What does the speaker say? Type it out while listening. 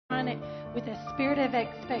on it with a spirit of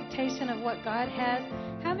expectation of what God has.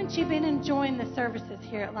 Haven't you been enjoying the services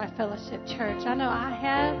here at Life Fellowship Church? I know I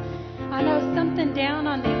have. I know something down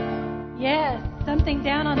on the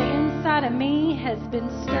inside of me has been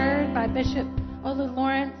stirred by Bishop Olu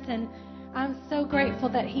Lawrence, and I'm so grateful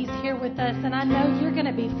that he's here with us. And I know you're going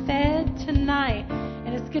to be fed tonight,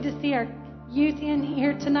 and it's good to see our youth in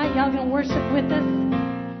here tonight. Y'all going to worship with us?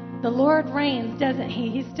 The Lord reigns, doesn't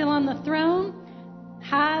he? He's still on the throne.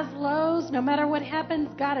 Highs, lows, no matter what happens,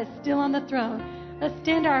 God is still on the throne. Let's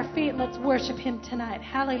stand to our feet and let's worship him tonight.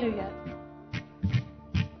 Hallelujah.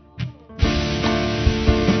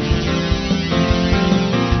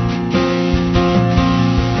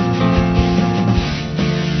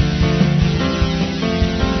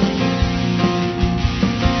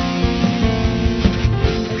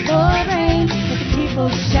 The Lord reigns, let the people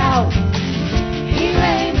shout. He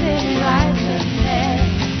reigns in righteousness.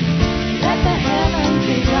 Let the heavens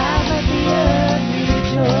be glad, let the earth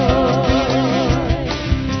rejoice.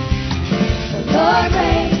 The Lord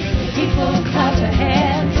reigns, the people clap their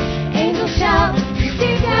hands. Angels shout,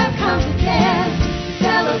 receive their come to dance.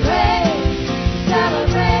 Celebrate,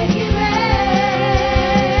 celebrate, he reigns.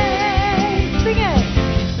 Sing it.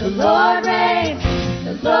 The Lord reigns,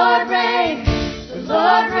 the Lord reigns, the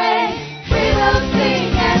Lord reigns. We will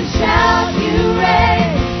sing and shout, you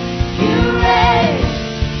reign, you reign,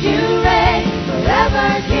 you reign, forever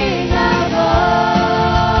King of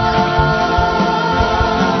all,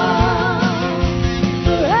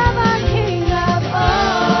 forever King of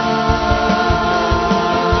all.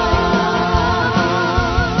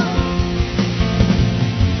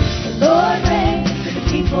 The Lord reigns, the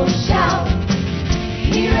people shout,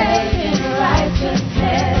 he reigns in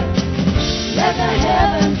righteousness. Let the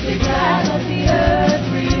heavens be glad, let the earth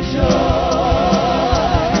rejoice.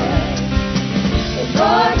 The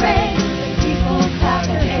Lord reigns, the people clap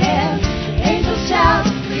their hands. The angels shout,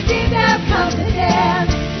 redeemed have come to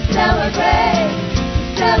dance. Celebrate,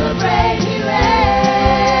 celebrate, he reigns.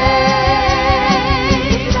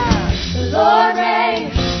 The Lord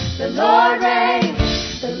reigns, the Lord reigns,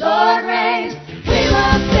 the Lord reigns. We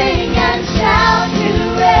will sing and shout, you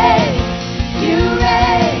reign, you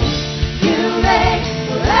reign, you reign,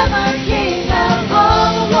 forever King of all.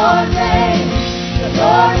 The Lord reigns, the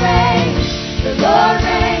Lord reigns, the Lord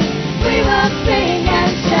reigns. We will sing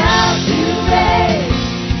and shout, you reign,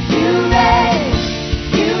 you reign,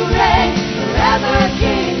 you reign, forever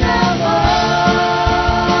King of all,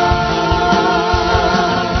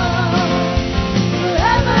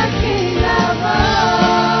 forever King of all.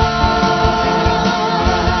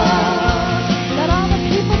 Let all the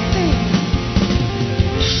people sing.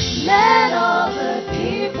 Let all the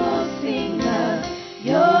people sing of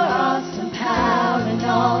your awesome power in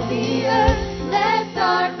all the earth. Let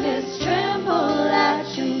darkness tremble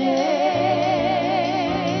at your name.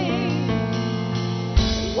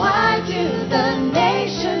 Why do the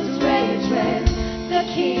nations rage when the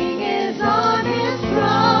King is on his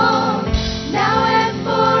throne? Now and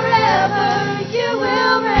forever you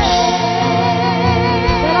will reign.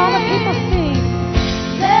 Let all the people sing.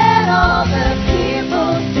 Let all the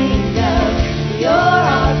people sing of your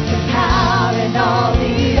awesome power in all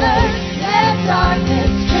the earth. Let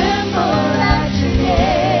darkness tremble at your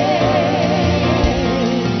name.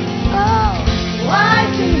 Oh, why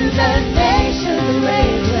do the nations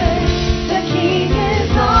rage when the King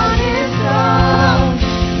is on his throne?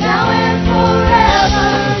 Now and forever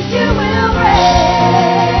you will reign.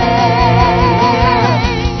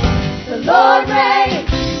 The Lord reigns,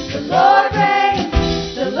 the Lord reigns,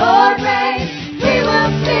 the Lord reigns. We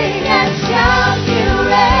will sing and shout, you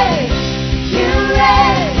reign, you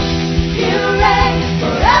reign, you reign,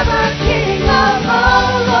 forever King of all.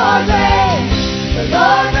 The Lord reigns, the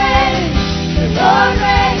Lord reigns, the Lord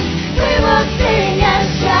reigns. We will sing and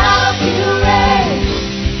shout, you reign,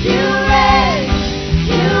 you reign,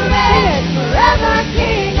 you reign, forever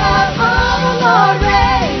King of all. The Lord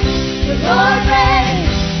reigns, the Lord reigns,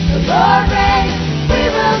 the Lord reigns. We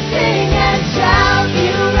will sing and shout,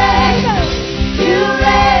 you reign, you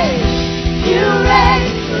reign, you reign,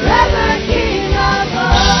 forever King of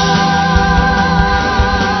all,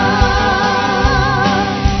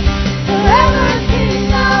 forever King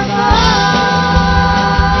of all.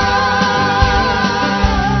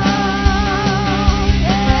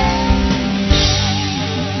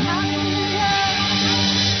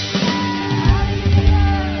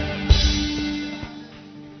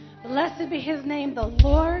 Blessed be his name, the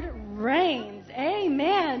Lord reigns.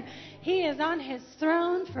 Amen. He is on his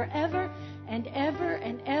throne forever and ever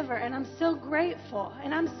and ever. And I'm so grateful.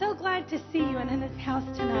 And I'm so glad to see you and in this house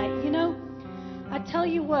tonight. You know, I tell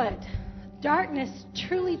you what, Darkness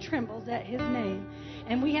truly trembles at his name.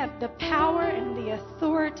 And we have the power and the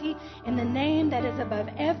authority in the name that is above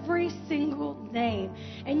every single name.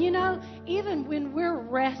 And you know, even when we're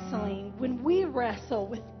wrestling, when we wrestle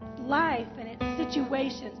with life and its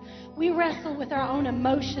situations, we wrestle with our own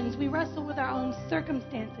emotions, we wrestle with our own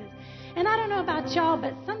circumstances. And I don't know about y'all,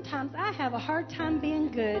 but sometimes I have a hard time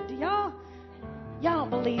being good. Do y'all don't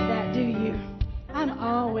believe that, do you? I'm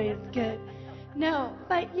always good. No,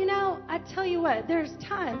 but you know, I tell you what, there's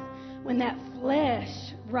times when that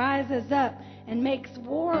flesh rises up and makes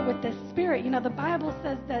war with the spirit. You know, the Bible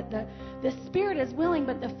says that the spirit is willing,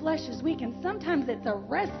 but the flesh is weak. And sometimes it's a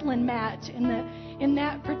wrestling match in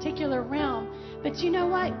that particular realm. But you know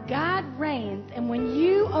what? God reigns. And when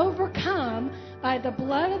you overcome by the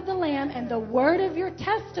blood of the Lamb and the word of your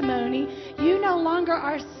testimony, you no longer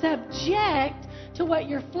are subject to what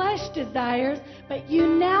your flesh desires, but you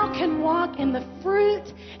now can walk in the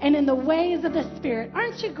fruit and in the ways of the Spirit.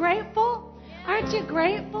 Aren't you grateful? Aren't you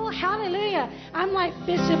grateful? Hallelujah. I'm like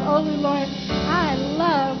Bishop Olu Lawrence. I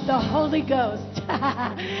love the Holy Ghost.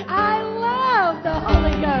 I love the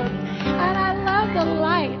Holy Ghost. And I love the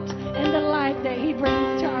light and the life that he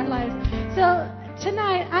brings to our lives. So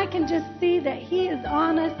tonight, I can just see that he is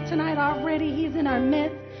on us tonight already. He's in our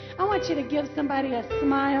midst. I want you to give somebody a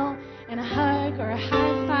smile and a hug or a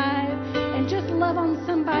high five and just love on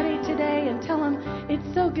somebody today and tell them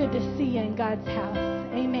it's so good to see you in God's house.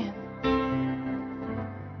 Amen.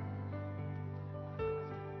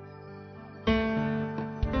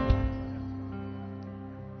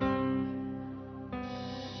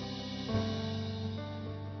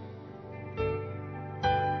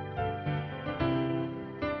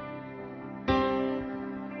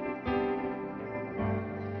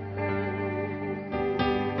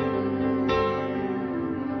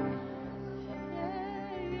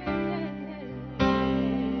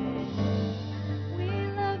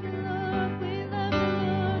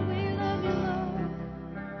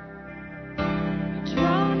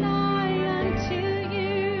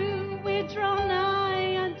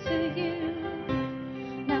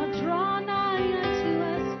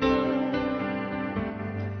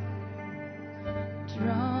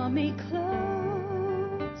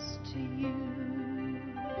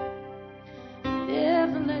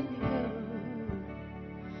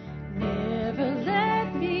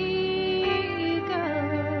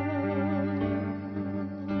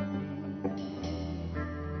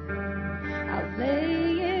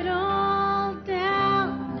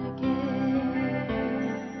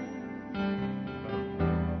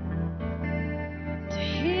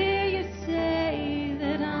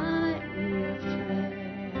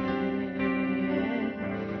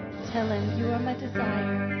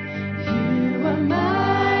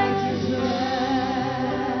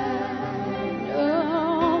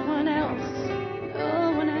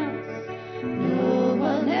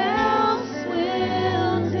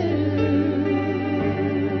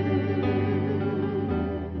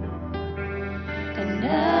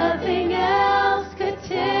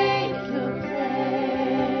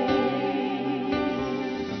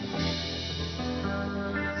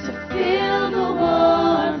 Feel the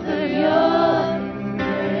warmth of your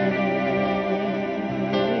embrace.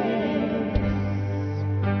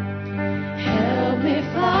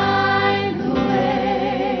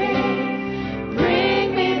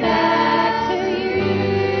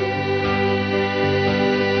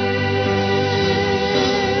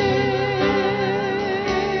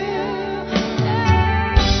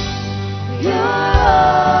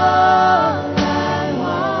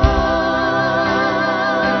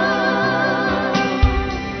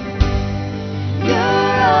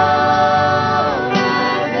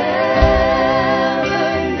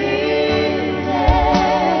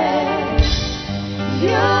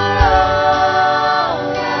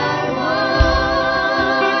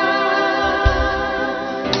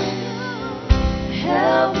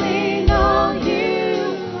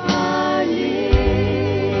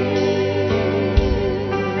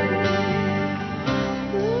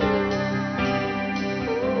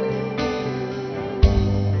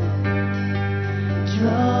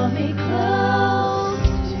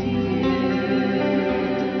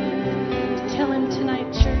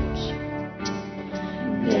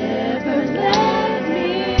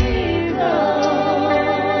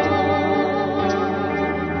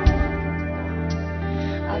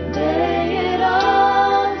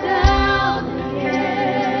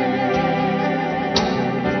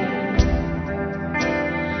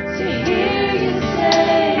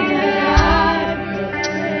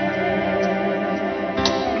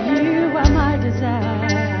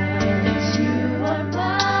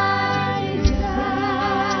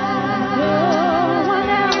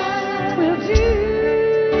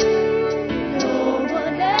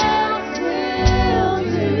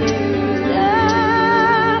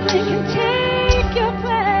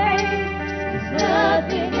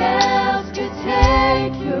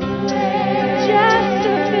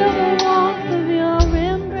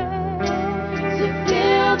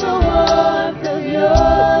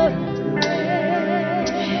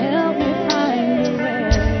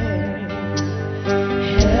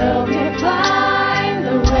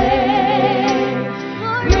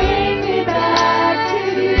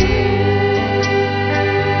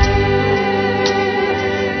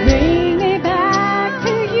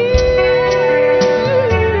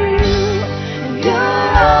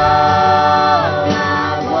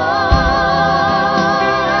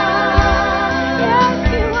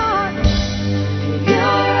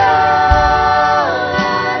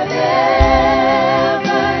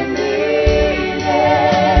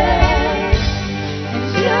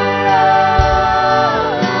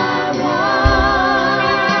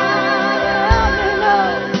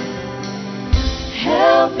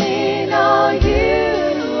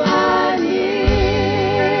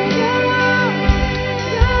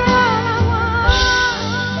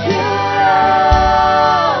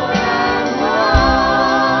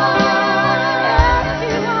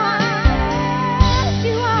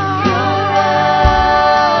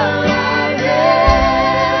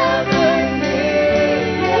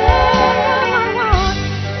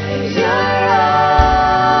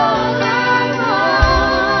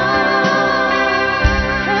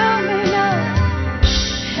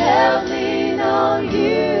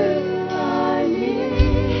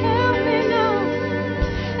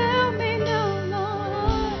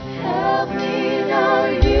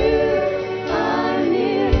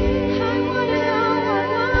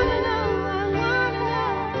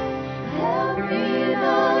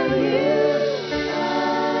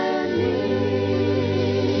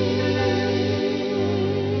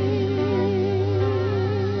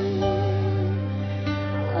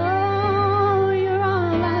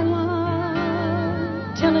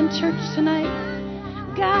 church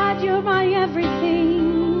tonight. God, you're my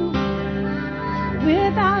everything.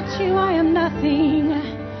 Without you, I am nothing.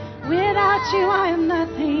 Without you, I am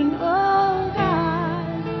nothing. Oh,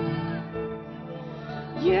 God.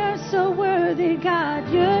 You're so worthy, God.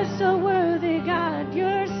 You're so worthy, God.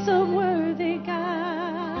 You're so worthy,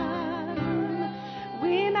 God.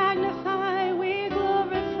 We magnify, we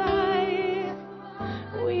glorify,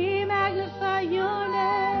 we magnify your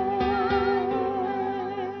name.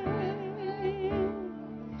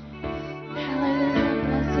 Hallelujah.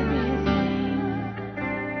 Blessed be his name.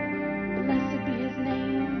 Blessed be his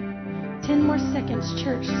name. 10 more seconds,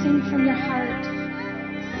 church. Sing from your heart.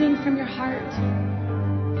 Sing from your heart.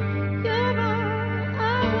 You're all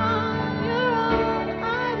I want. You're all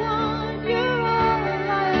I want. You're all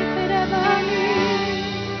I could ever need.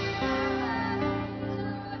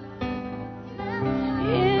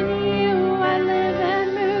 In you I live and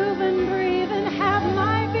move and breathe and have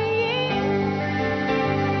my being.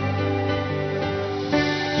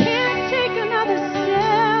 Can't take another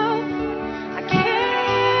step. I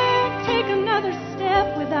can't take another step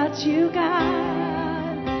without you,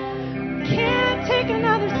 God. Can't take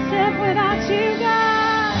another step without you,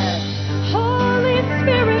 God. Holy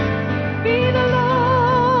Spirit, be the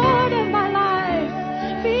Lord of my life.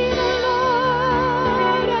 Be the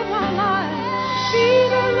Lord of my life. Be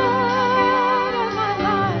the Lord of my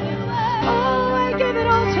life. Oh, I give it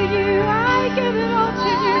all to you. I give it all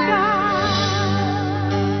to you, God.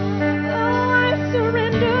 Oh, I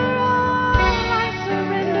surrender all. I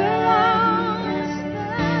surrender all.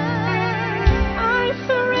 I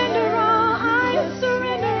surrender all. I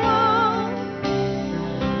surrender all.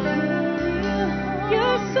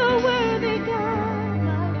 You're so worthy, God.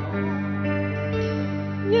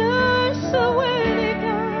 You're so worthy,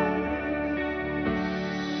 God.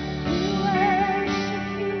 We worship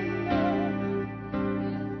you, Lord.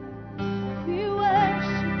 We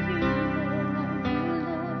worship you,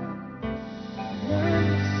 Lord. None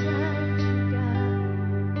beside you, God.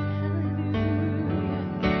 Hallelujah.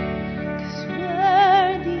 'Cause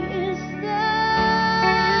worthy is the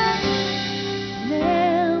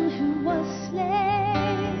Lamb who was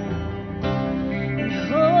slain, and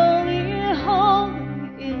holy, holy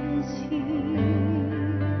is He.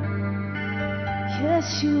 Yes,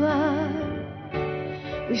 you are.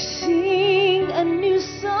 We sing a new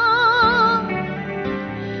song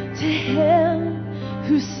to Him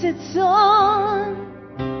who sits on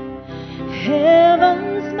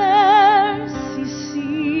heaven's mercy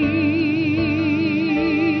seat.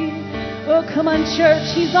 Oh, come on, church.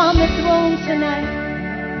 He's on the throne tonight.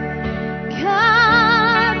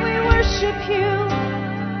 God, we worship you.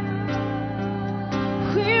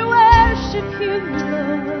 We worship you,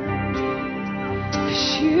 Lord. 'Cause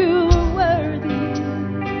you are worthy.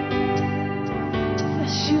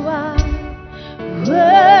 Yes, you are.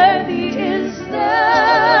 Worthy is the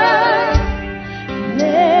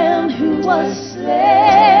Lamb who was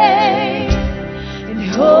slain, and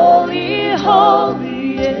holy, holy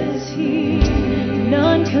is He.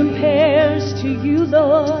 None compares to you,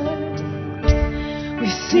 Lord. We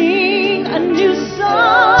sing a new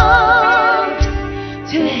song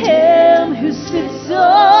to Him who sits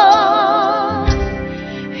on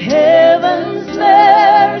heaven's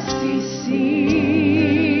mercy seat.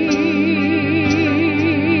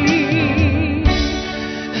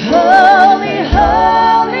 Holy,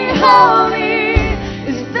 holy, holy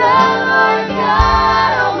is the Lord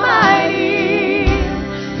God Almighty,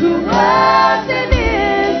 who was and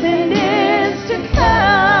is to come.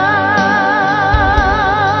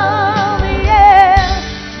 Yeah,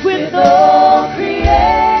 with all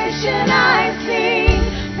creation I sing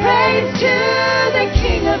praise to the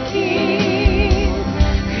King of Kings.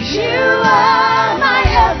 'Cause you are my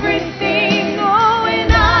everything. Oh,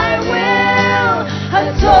 and I will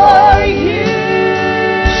adore you.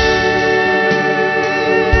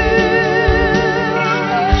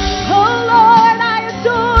 Oh, Lord, I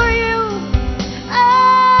adore you. I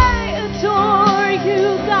adore you,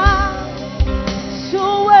 God. So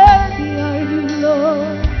worthy are you,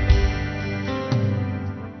 Lord.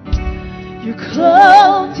 You're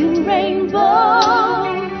clothed in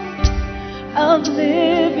rainbows of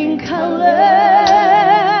living color,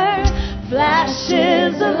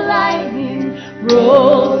 flashes of lightning,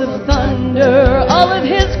 rolls of thunder. All of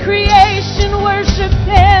His creation worship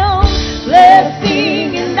Him. Blessing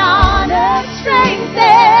and honor, strength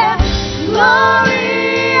and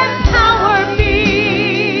glory and power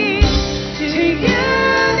be to you,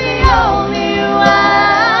 the only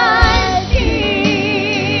wise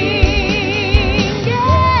King.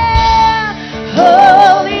 Yeah.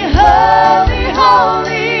 Holy, holy,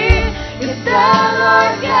 holy is the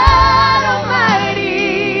Lord God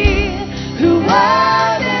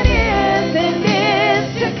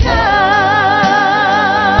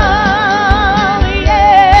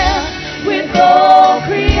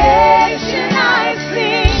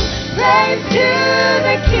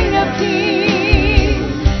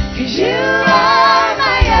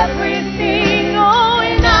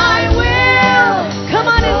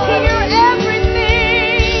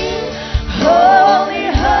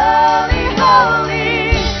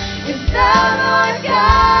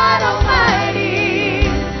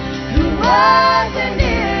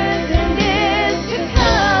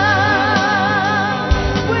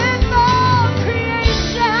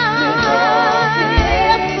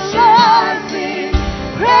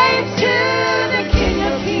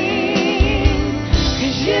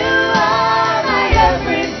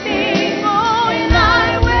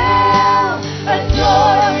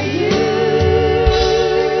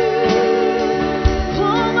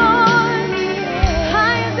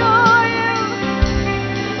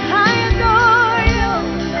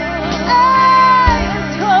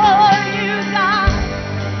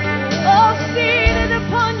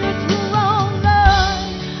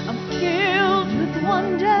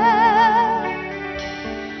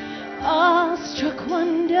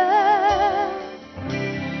wonder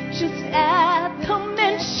just at the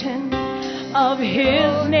mention of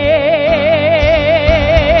His name.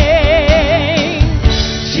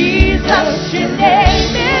 Jesus, your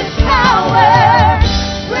name is power,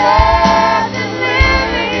 breath and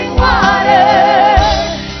living water.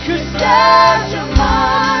 You're such a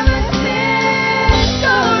marvelous mystery.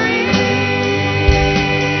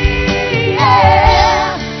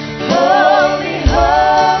 Yeah. Holy,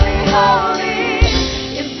 holy, holy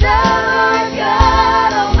is the Lord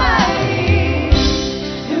God Almighty,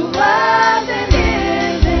 who was and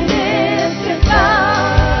is to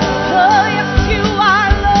come. Oh, yes, you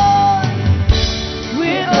are, Lord.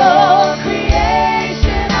 With all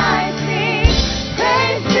creation I sing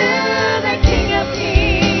praise to the King of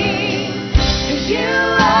Kings. 'Cause you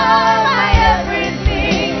are my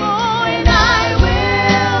everything, oh, and I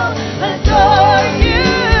will adore you.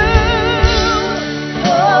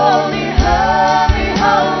 Holy, holy,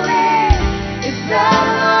 holy is the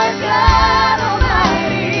Lord God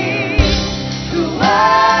Almighty, who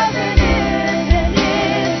was and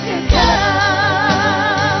is to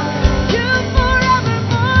come. You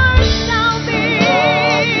forevermore shall be.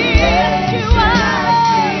 You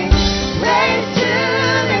are praise to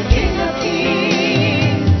the King of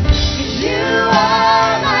Kings. 'Cause you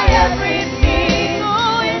are my everything,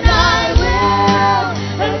 oh, and I will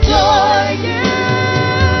adore you.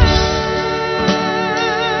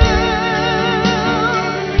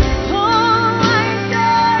 Oh, I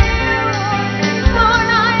adore you, Lord,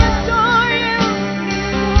 I adore you.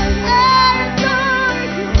 I adore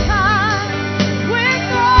you, God, with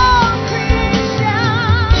all creation.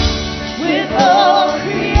 With all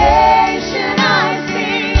creation I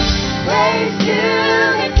sing praise to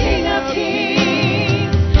the King of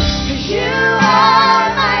Kings. 'Cause you are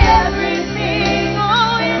my everything,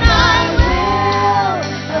 oh, and I will,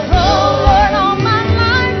 oh Lord, all my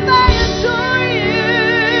life I adore you.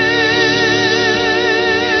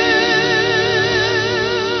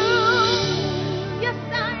 Yes,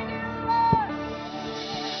 I do, Lord.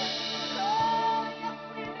 Oh, yes,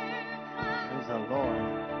 we do, God. Praise the Lord.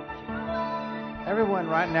 Everyone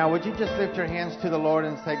right now, would you just lift your hands to the Lord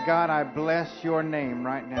and say, God, I bless your name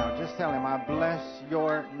right now. Just tell him, I bless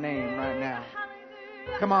your name right now.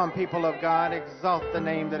 Come on, people of God, exalt the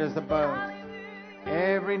name that is above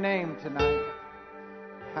every name tonight.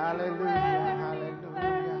 Hallelujah,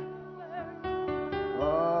 hallelujah.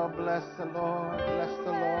 Oh, bless the Lord,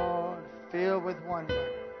 filled with wonder,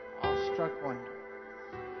 awestruck wonder.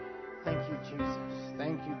 Thank you, Jesus.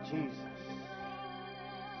 Thank you, Jesus.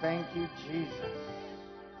 Thank you, Jesus.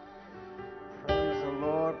 Praise the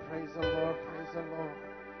Lord, praise the Lord, praise the Lord.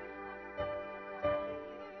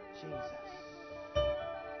 Jesus.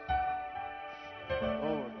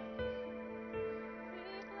 Lord.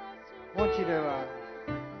 I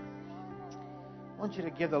want you to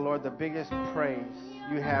give the Lord the biggest praise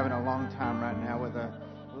you have in a long time right now, with the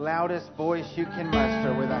loudest voice you can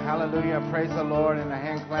muster, with a hallelujah, praise the Lord, and a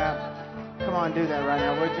hand clap. Come on, do that right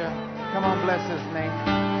now, would you? Come on, bless his name.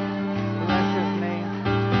 Bless his name.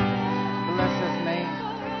 Bless his name.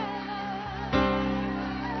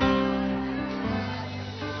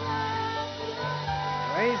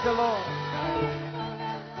 Praise the Lord.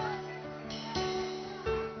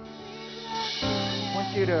 I want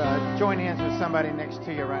you to join hands with somebody next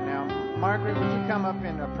to you right now. Margaret, would you come up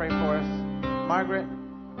and pray for us? Margaret,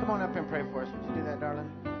 come on up and pray for us. Would you do that,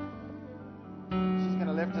 darling? She's going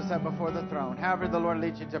to lift us up before the throne. However the Lord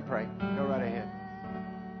leads you to pray. Go right ahead.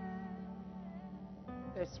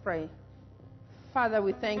 Let's pray. Father,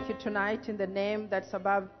 we thank you tonight in the name that's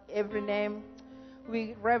above every name.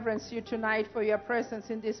 We reverence you tonight for your presence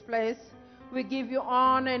in this place. We give you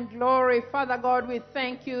honor and glory. Father God, we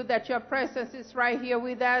thank you that your presence is right here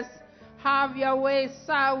with us. Have your way,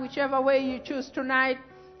 sir, whichever way you choose tonight.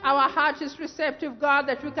 Our heart is receptive, God,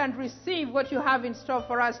 that we can receive what you have in store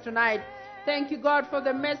for us tonight. Thank you, God, for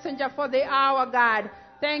the messenger for the hour, God.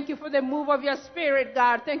 Thank you for the move of your spirit,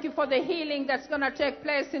 God. Thank you for the healing that's going to take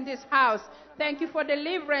place in this house. Thank you for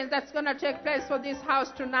deliverance that's going to take place for this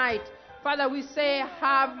house tonight. Father, we say,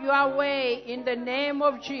 have your way in the name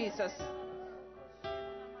of Jesus.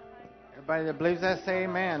 Everybody that believes that, say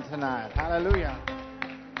amen tonight. Hallelujah.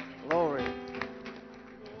 Glory.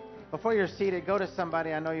 Before you're seated, go to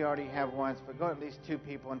somebody. I know you already have once, but go at least two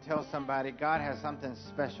people and tell somebody God has something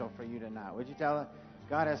special for you tonight. Would you tell them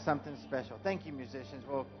God has something special? Thank you, musicians.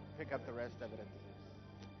 We'll pick up the rest of it at the end.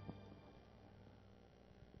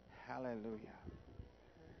 Hallelujah.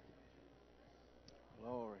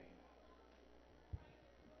 Glory.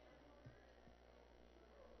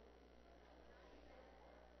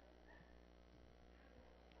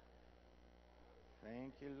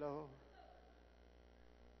 Thank you, Lord.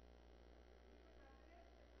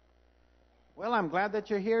 Well, I'm glad that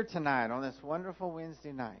you're here tonight on this wonderful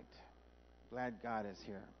Wednesday night. Glad God is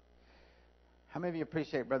here. How many of you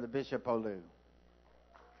appreciate Brother Bishop Olu?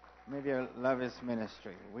 How many of you love his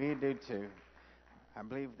ministry? We do too. I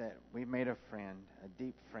believe that we made a friend, a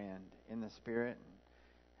deep friend in the Spirit.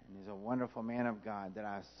 And he's a wonderful man of God that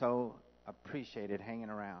I so appreciated hanging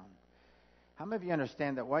around. How many of you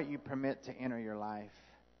understand that what you permit to enter your life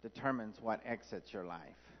determines what exits your life?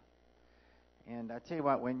 And I tell you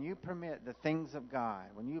what, when you permit the things of God,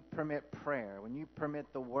 when you permit prayer, when you permit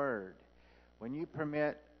the Word, when you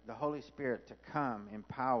permit the Holy Spirit to come in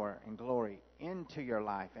power and glory into your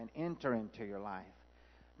life and enter into your life,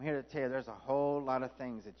 I'm here to tell you there's a whole lot of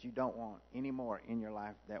things that you don't want anymore in your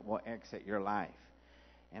life that will exit your life.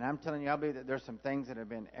 And I'm telling you, I believe that there's some things that have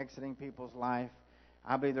been exiting people's life.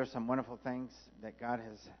 I believe there's some wonderful things that God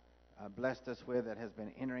has blessed us with that has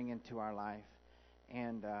been entering into our life.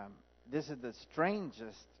 And this is the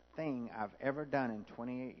strangest thing I've ever done in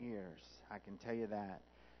 28 years. I can tell you that.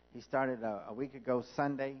 He started a week ago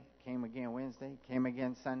Sunday, came again Wednesday, came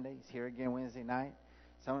again Sunday. He's here again Wednesday night.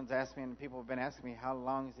 Someone's asked me, and people have been asking me, how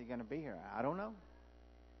long is he going to be here? I don't know.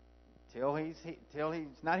 Till he's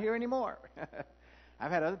not here anymore. I've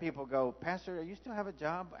had other people go, Pastor, you still have a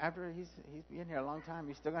job after he's been here a long time?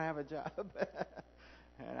 You still going to have a job?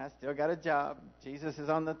 And I still got a job. Jesus is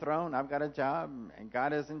on the throne. I've got a job. And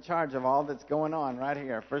God is in charge of all that's going on right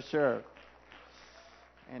here, for sure.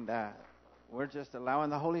 And we're just allowing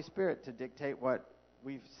the Holy Spirit to dictate what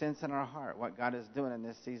we sense in our heart, what God is doing in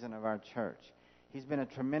this season of our church. He's been a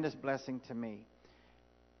tremendous blessing to me.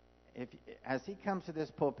 As he comes to this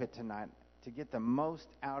pulpit tonight to get the most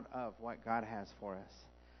out of what God has for us,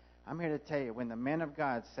 I'm here to tell you, when the man of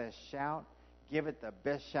God says shout, give it the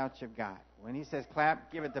best shout you've got. When he says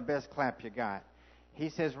clap, give it the best clap you got. He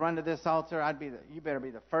says run to this altar, you better be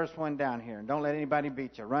the first one down here, and don't let anybody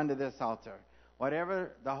beat you. Run to this altar.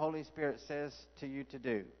 Whatever the Holy Spirit says to you to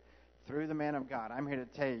do, through the man of God, I'm here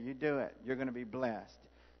to tell you, you do it. You're going to be blessed.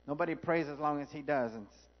 Nobody prays as long as he does, and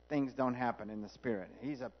things don't happen in the Spirit.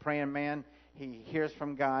 He's a praying man. He hears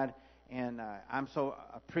from God, and I'm so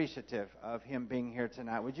appreciative of him being here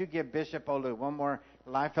tonight. Would you give Bishop Olu one more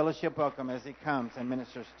Life Fellowship welcome as he comes and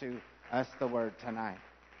ministers to us the Word tonight?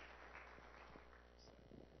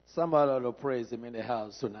 Somebody ought to praise him in the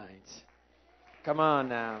house tonight. Come on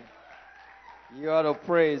now. You ought to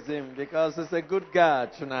praise him because he's a good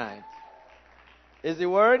God tonight. Is he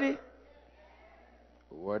worthy?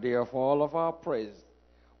 Worthy of all of our praise.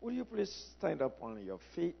 Will you please stand up on your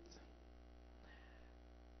feet?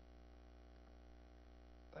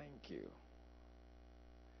 Thank you.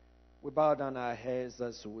 We bow down our heads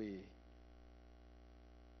as we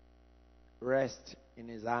rest in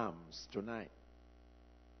his arms tonight.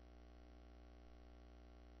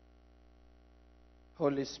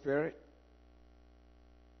 Holy Spirit,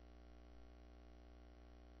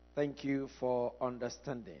 thank you for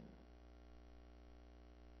understanding.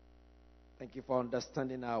 Thank you for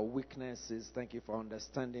understanding our weaknesses. Thank you for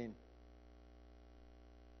understanding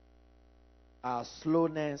our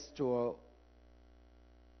slowness to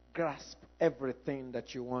grasp everything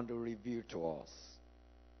that you want to reveal to us.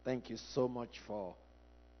 Thank you so much for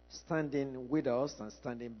standing with us and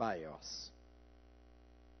standing by us.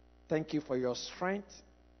 Thank you for your strength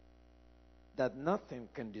that nothing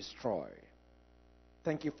can destroy.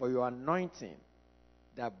 Thank you for your anointing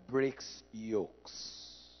that breaks yokes.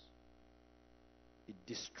 It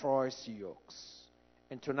destroys yokes.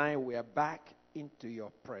 And tonight we are back into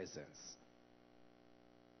your presence.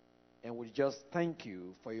 And we just thank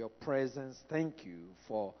you for your presence. Thank you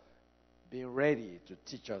for being ready to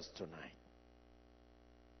teach us tonight.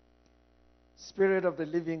 Spirit of the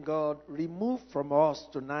living God, remove from us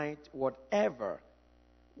tonight whatever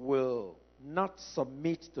will not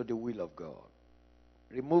submit to the will of God.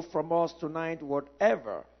 Remove from us tonight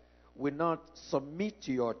whatever will not submit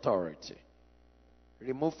to your authority.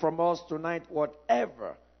 Remove from us tonight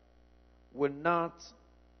whatever will not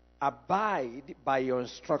abide by your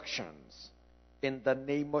instructions in the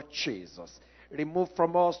name of Jesus. Remove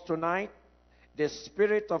from us tonight the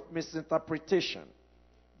spirit of misinterpretation,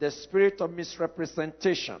 the spirit of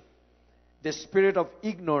misrepresentation, the spirit of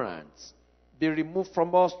ignorance. Be removed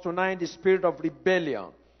from us tonight the spirit of rebellion,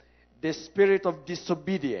 the spirit of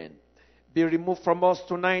disobedience. Be removed from us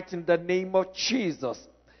tonight in the name of Jesus.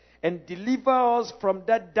 And deliver us from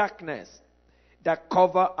that darkness that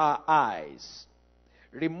cover our eyes.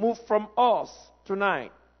 Remove from us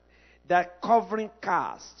tonight that covering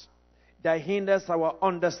cast that hinders our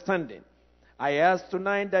understanding. I ask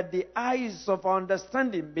tonight that the eyes of our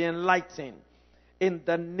understanding be enlightened in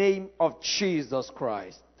the name of Jesus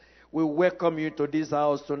Christ. We welcome you to this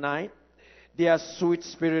house tonight, dear sweet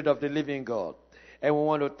Spirit of the living God. And we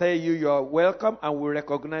want to tell you you are welcome, and we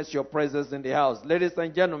recognize your presence in the house. Ladies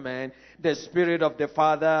and gentlemen, the Spirit of the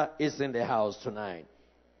Father is in the house tonight.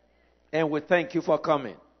 And we thank you for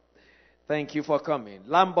coming. Thank you for coming.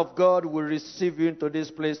 Lamb of God will receive you into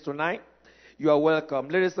this place tonight. You are welcome.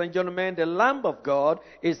 Ladies and gentlemen, the Lamb of God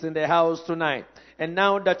is in the house tonight. And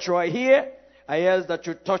now that you are here, I ask that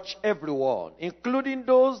you touch everyone, including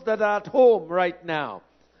those that are at home right now.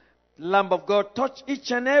 Lamb of God, touch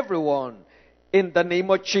each and every one in the name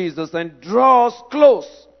of Jesus and draw us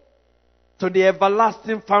close to the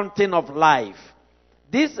everlasting fountain of life.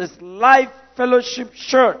 This is Life Fellowship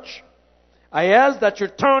Church. I ask that you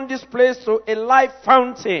turn this place to a life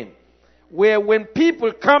fountain where when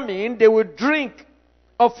people come in, they will drink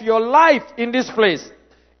of your life in this place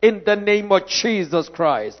in the name of Jesus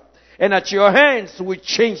Christ. And at your hands will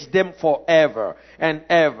change them forever and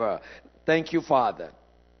ever. Thank you, Father.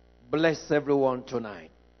 Bless everyone tonight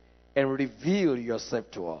and reveal yourself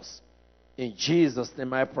to us. In Jesus'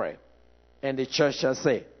 name I pray. And the church shall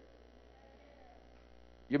say,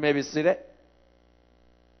 you may be seated.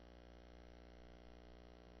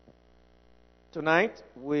 Tonight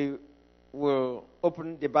we will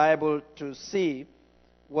open the Bible to see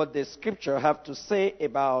what the scripture have to say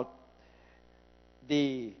about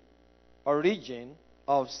the origin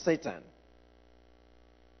of Satan.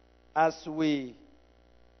 As we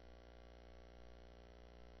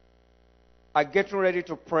are getting ready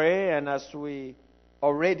to pray, and as we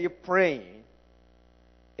already praying,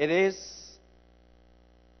 it is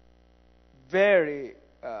very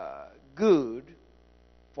good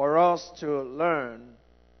for us to learn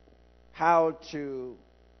how to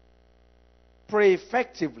pray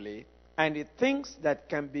effectively and the things that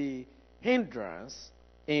can be hindrance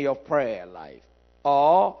in your prayer life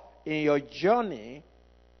or in your journey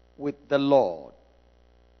with the Lord.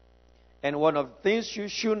 And one of the things you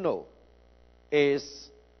should know is,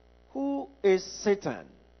 who is Satan?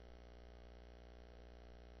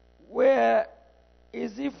 Where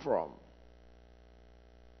is he from?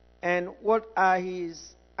 And what are his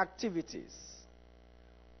activities?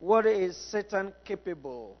 What is Satan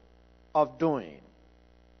capable of doing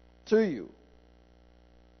to you?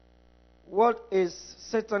 What is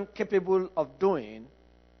Satan capable of doing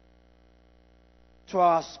to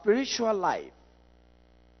our spiritual life?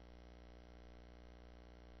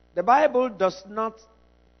 The Bible does not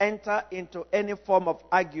enter into any form of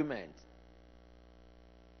argument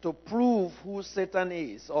to prove who Satan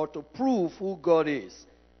is or to prove who God is.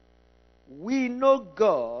 We know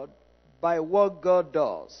God by what God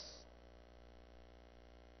does.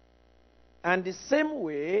 And the same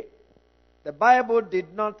way, the Bible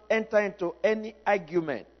did not enter into any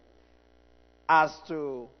argument as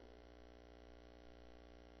to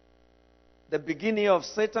the beginning of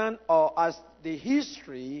Satan or as the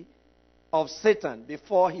history of Satan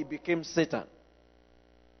before he became Satan.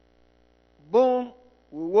 Boom,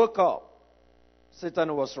 we woke up.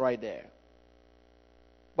 Satan was right there.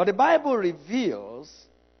 But the Bible reveals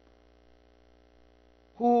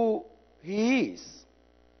who he is.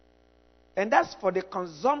 And that's for the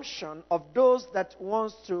consumption of those that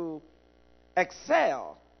wants to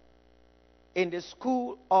excel in the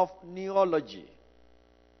school of neology.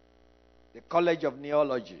 The College of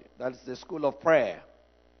Neology, that's the school of prayer.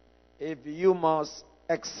 If you must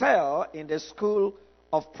excel in the school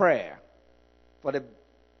of prayer, for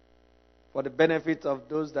the benefit of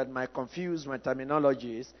those that might confuse my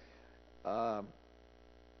terminologies,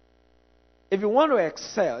 if you want to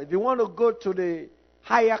excel, if you want to go to the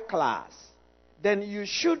higher class, then you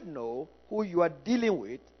should know who you are dealing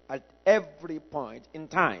with at every point in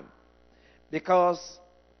time. Because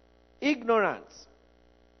ignorance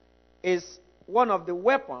is one of the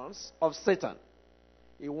weapons of Satan.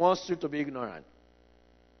 He wants you to be ignorant.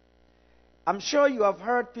 I'm sure you have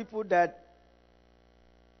heard people that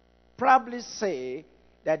probably say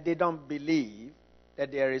that they don't believe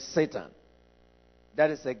that there is Satan. That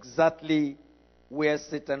is exactly where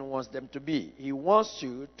Satan wants them to be. He wants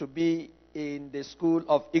you to be in the school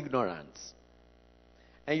of ignorance.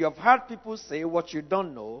 And you have heard people say what you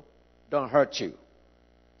don't know don't hurt you.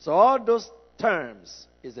 So all those terms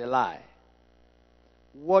is a lie.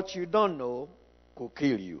 What you don't know could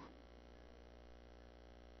kill you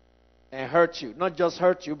and hurt you. Not just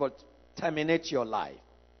hurt you, but terminate your life.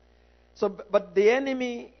 So, but the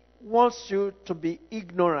enemy wants you to be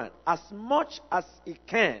ignorant as much as he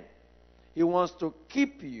can. He wants to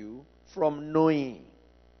keep you from knowing.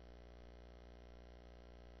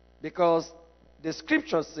 Because the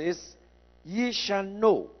scripture says, ye shall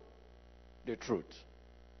know the truth.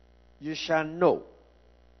 You shall know.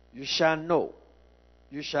 You shall know.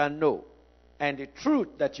 You shall know. And the truth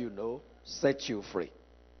that you know sets you free.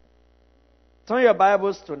 Turn your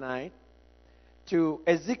Bibles tonight to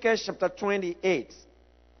Ezekiel chapter 28.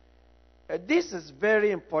 This is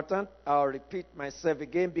very important. I'll repeat myself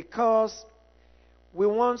again because we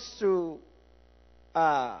want to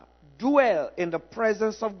dwell in the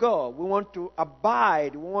presence of God. We want to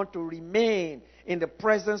abide. We want to remain in the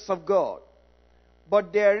presence of God.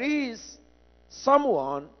 But there is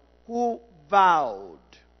someone who vowed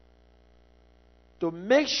to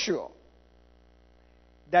make sure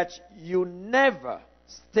that you never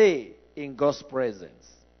stay in God's presence.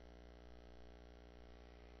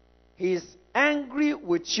 He is angry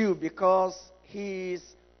with you because he is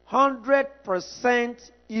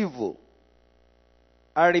 100% evil.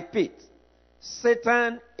 I repeat,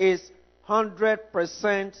 Satan is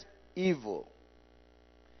 100% evil.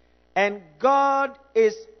 And God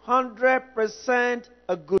is 100%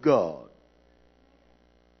 a good God.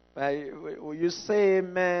 You say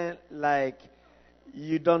amen like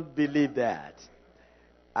you don't believe that.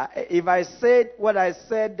 If I said what I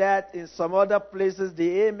said that in some other places,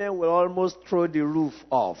 the amen will almost throw the roof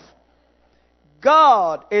off.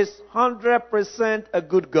 God is 100% a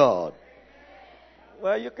good God.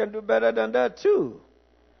 Well, you can do better than that too.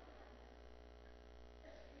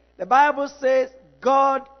 The Bible says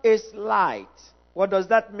God is light. What does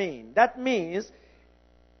that mean? That means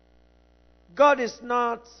God is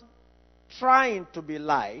not trying to be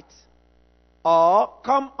light or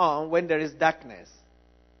come on when there is darkness.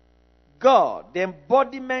 God, the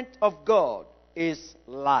embodiment of God, is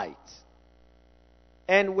light.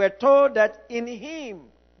 And we're told that in Him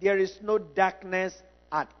there is no darkness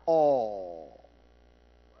at all.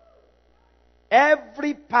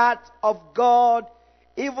 Every part of God,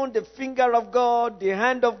 even the finger of God, the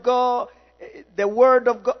hand of God, the word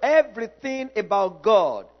of God, everything about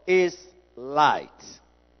God is light.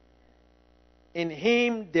 In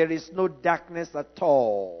Him there is no darkness at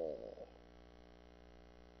all.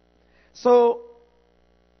 So,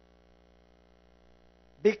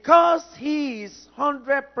 because He is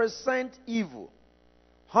 100% evil,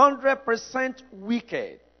 100%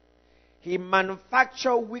 wicked, He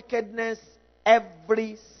manufactures wickedness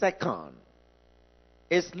every second.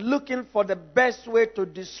 Is looking for the best way to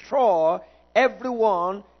destroy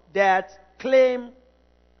everyone that claim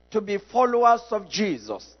to be followers of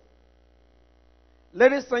Jesus.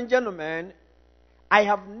 Ladies and gentlemen, I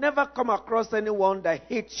have never come across anyone that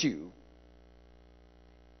hates you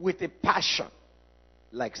with a passion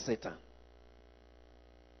like Satan.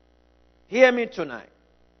 Hear me tonight.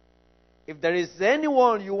 If there is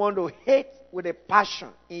anyone you want to hate with a passion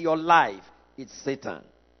in your life, it's Satan.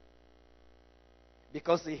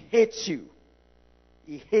 Because he hates you.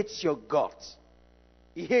 He hates your guts.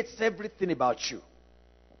 He hates everything about you.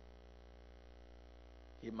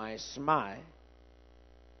 He might smile,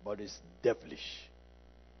 but it's devilish.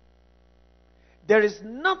 There is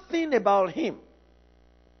nothing about him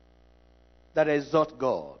that exalts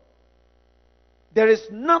God. There is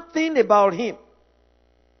nothing about him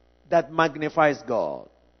that magnifies God.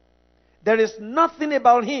 There is nothing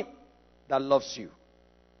about him that loves you.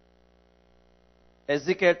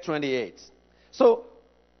 Ezekiel 28. So,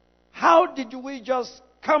 how did we just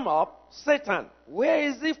come up? Satan, where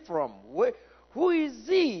is he from? Who is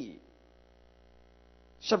he?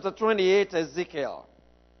 Chapter 28, Ezekiel.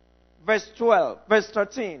 Verse 12, verse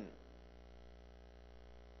 13.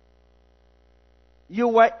 You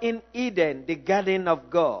were in Eden, the garden of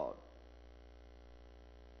God.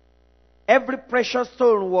 Every precious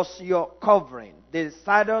stone was your covering. The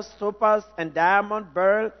cedar, topaz, and diamond,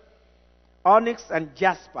 beryl, onyx, and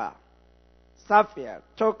jasper, sapphire,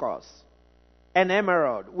 turquoise, and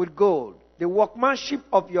emerald with gold. The workmanship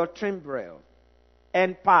of your timbrel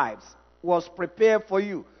and pipes was prepared for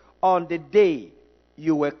you on the day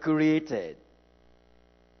you were created.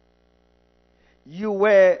 You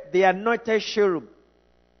were the anointed cherub.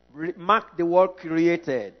 Mark the word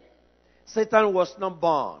created. Satan was not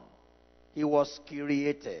born. He was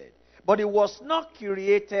created. But he was not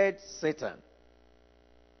created Satan.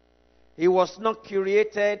 He was not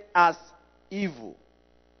created as evil.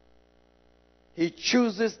 He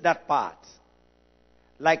chooses that path.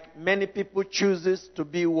 Like many people chooses to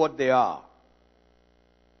be what they are.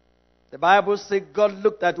 The Bible says God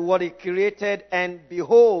looked at what he created and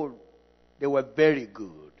behold, they were very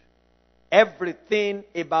good. Everything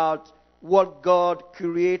about what God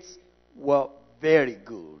creates were very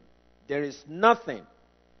good. There is nothing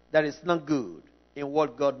that is not good in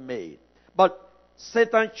what God made. But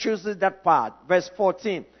Satan chooses that path. Verse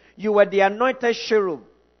 14. You were the anointed cherub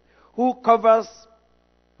who covers,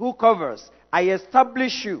 I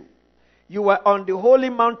establish you. You were on the holy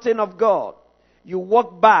mountain of God. You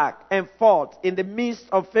walk back and forth in the midst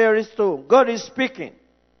of fiery stone. God is speaking.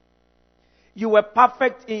 You were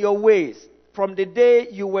perfect in your ways from the day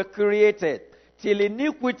you were created till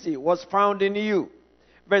iniquity was found in you.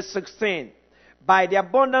 Verse 16. By the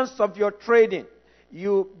abundance of your trading,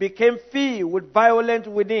 you became filled with violence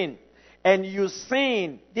within, and you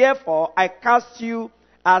sinned. Therefore, I cast you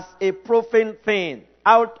as a profane thing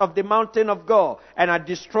out of the mountain of God, and I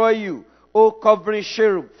destroy you, O covering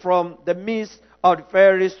cherub, from the midst of the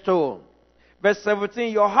fiery stone. Verse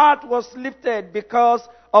 17, your heart was lifted because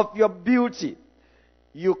of your beauty.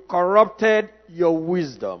 You corrupted your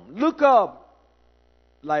wisdom. Look up,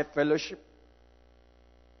 Life Fellowship.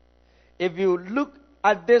 If you look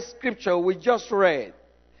at this scripture we just read,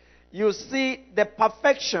 you see the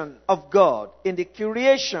perfection of God in the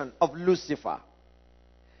creation of Lucifer.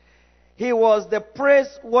 He was the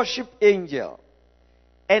praise worship angel,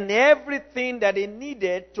 and everything that he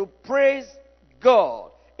needed to praise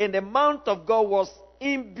God in the mount of God was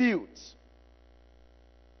inbuilt.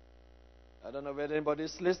 I don't know whether anybody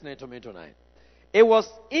is listening to me tonight. It was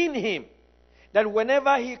in him that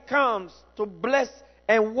whenever he comes to bless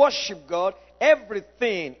and worship God,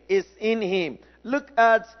 everything is in him. Look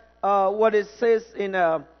at what it says in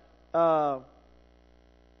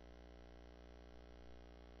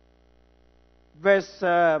verse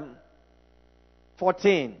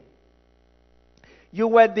 14. You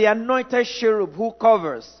were the anointed cherub who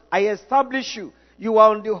covers. I establish you. You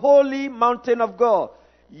are on the holy mountain of God.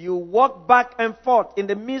 You walk back and forth in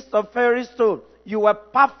the midst of fiery stone. You were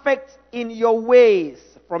perfect in your ways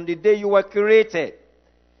from the day you were created.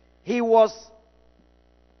 He was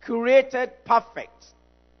created perfect.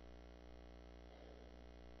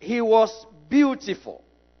 He was beautiful.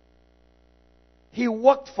 He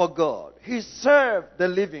worked for God. He served the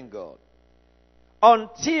living God.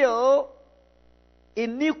 Until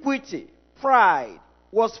iniquity, pride,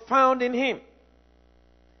 was found in him.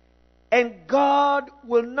 And God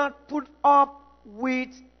will not put up with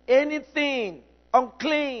anything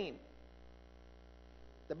unclean.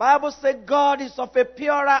 The Bible says God is of a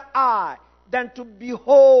purer eye than to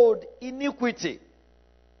behold iniquity.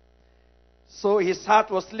 So his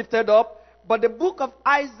heart was lifted up. But the book of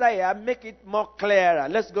Isaiah make it more clearer.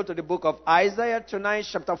 Let's go to the book of Isaiah tonight,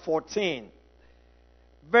 chapter 14,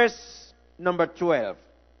 verse number 12.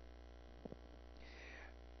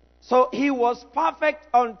 So he was perfect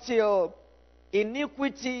until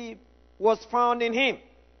iniquity was found in him.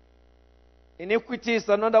 Iniquity is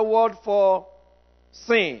another word for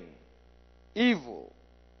sin, evil.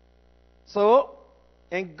 So,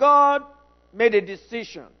 and God made a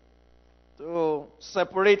decision to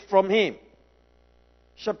separate from him.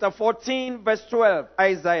 Chapter 14, verse 12,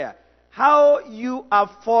 Isaiah. How you are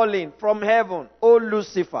falling from heaven, O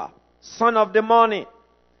Lucifer, son of the morning.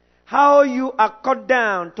 How you are cut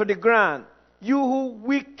down to the ground, you who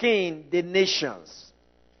weaken the nations.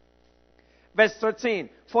 Verse 13.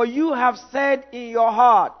 For you have said in your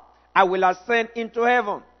heart, I will ascend into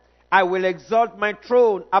heaven. I will exalt my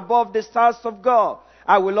throne above the stars of God.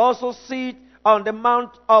 I will also sit on the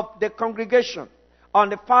mount of the congregation, on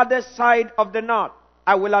the farthest side of the north.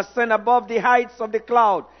 I will ascend above the heights of the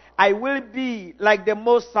cloud. I will be like the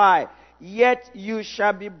Most High. Yet you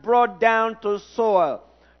shall be brought down to soil,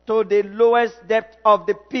 to the lowest depth of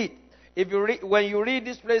the pit. When you read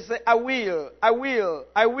this place, say, I will. I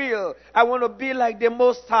want to be like the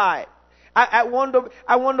Most High. I want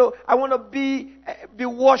to be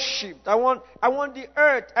worshipped. I want the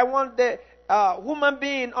earth. I want the human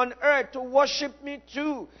being on earth to worship me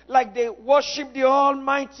too, like they worship the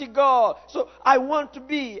Almighty God. So I want to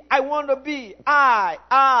be. I.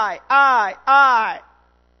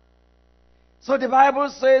 So the Bible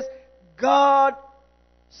says, God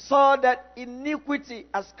saw that iniquity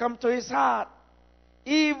has come to his heart.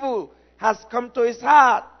 Evil has come to his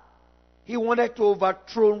heart. He wanted to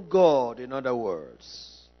overthrow God, in other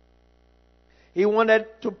words. He wanted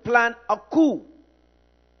to plan a coup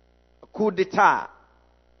d'etat,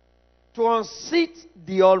 to unseat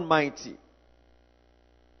the Almighty.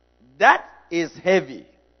 That is heavy.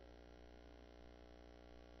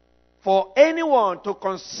 For anyone to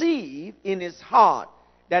conceive in his heart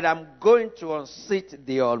that I'm going to unseat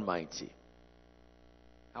the Almighty.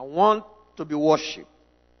 I want to be worshipped.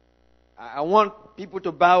 I want people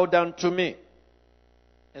to bow down to me.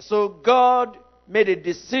 And so God made a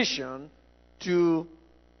decision to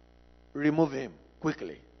remove him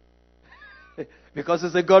quickly. Because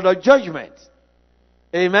it's a God of judgment.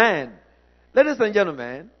 Amen. Ladies and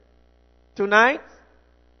gentlemen, tonight,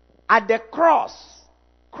 at the cross,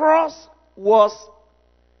 cross was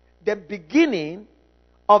the beginning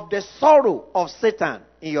of the sorrow of Satan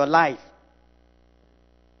in your life.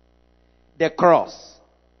 The cross.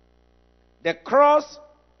 The cross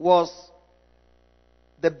was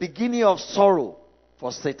the beginning of sorrow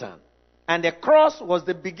for Satan. And the cross was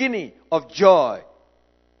the beginning of joy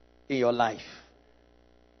in your life.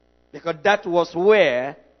 Because that was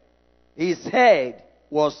where his head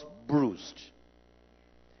was bruised.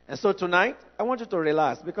 And so tonight, I want you to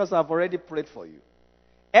relax because I've already prayed for you.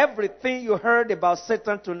 Everything you heard about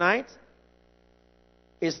Satan tonight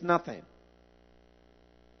is nothing.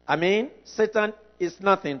 I mean, Satan is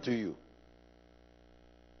nothing to you.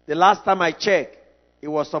 The last time I checked, it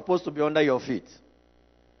was supposed to be under your feet.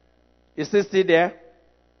 Is it still there?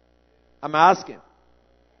 I'm asking.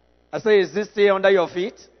 I say, is this still under your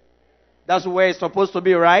feet? That's where it's supposed to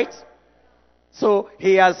be, right? So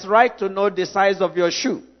he has right to know the size of your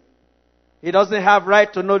shoe. He doesn't have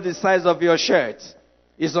right to know the size of your shirt.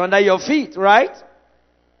 It's under your feet, right?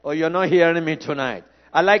 Or you're not hearing me tonight.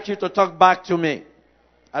 I'd like you to talk back to me.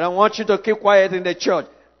 I don't want you to keep quiet in the church.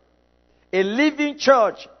 A living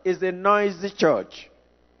church is a noisy church.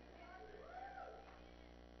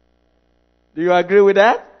 Do you agree with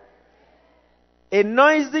that? A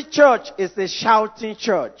noisy church is a shouting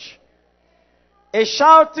church. A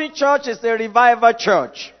shouting church is a revival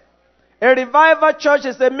church. A revival church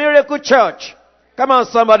is a miracle church. Come on,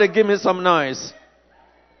 somebody, give me some noise.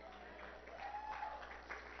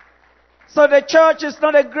 So the church is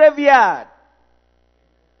not a graveyard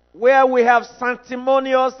where we have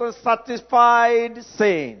sanctimonious and satisfied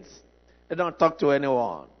saints. They don't talk to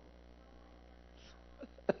anyone.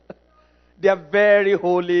 They are very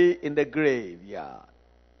holy in the graveyard.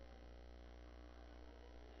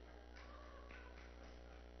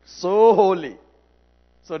 So holy.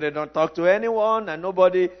 So they don't talk to anyone and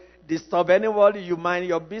nobody disturb anybody. You mind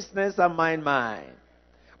your business and mind mine.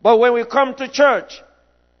 But when we come to church,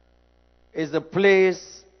 it's a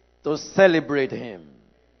place to celebrate Him.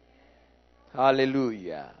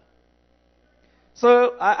 Hallelujah.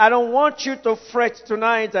 So I don't want you to fret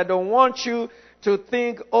tonight. I don't want you to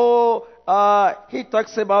think, he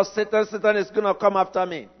talks about Satan. Satan is going to come after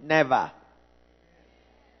me. Never.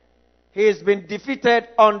 He has been defeated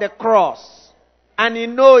on the cross. And he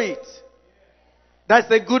knows it. That's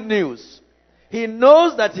the good news. He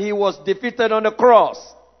knows that he was defeated on the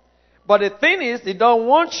cross. But the thing is, he don't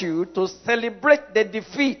want you to celebrate the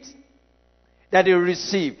defeat that he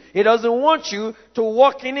received. He doesn't want you to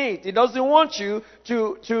walk in it. He doesn't want you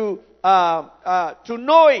to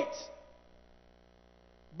know it.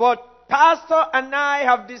 But Pastor and I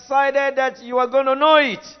have decided that you are going to know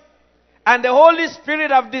it. And the Holy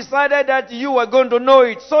Spirit have decided that you are going to know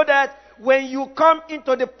it. So that when you come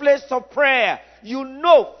into the place of prayer, you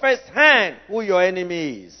know firsthand who your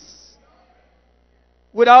enemy is.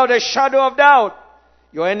 Without a shadow of doubt,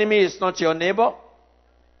 your enemy is not your neighbor.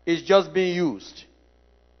 It's just being used.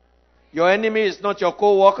 Your enemy is not your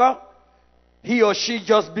co-worker. He or she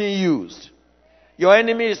just being used. Your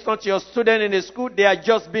enemy is not your student in the school. They are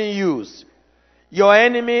just being used. Your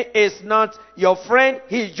enemy is not your friend.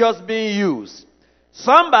 He's just being used.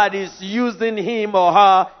 Somebody is using him or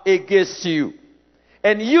her against you.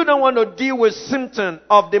 And you don't want to deal with symptom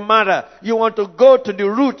of the matter. You want to go to the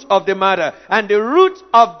root of the matter. And the root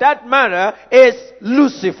of that matter is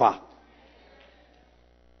Lucifer.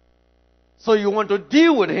 So you want to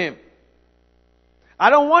deal with him. I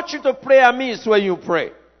don't want you to pray amiss when you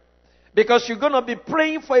pray. Because you're going to be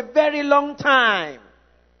praying for a very long time.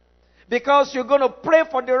 Because you're going to pray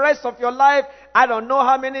for the rest of your life. I don't know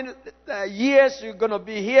how many years you're going to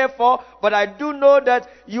be here for, but I do know that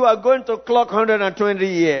you are going to clock 120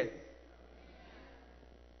 years.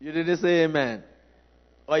 You didn't say amen.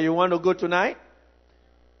 Or you want to go tonight?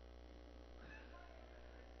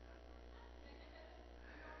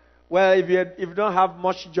 Well, if you don't have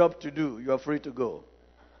much job to do, you are free to go.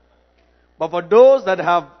 But for those that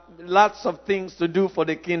have lots of things to do for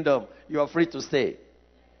the kingdom, you are free to stay.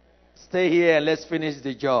 Stay here and let's finish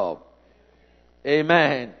the job.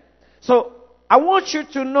 Amen. So, I want you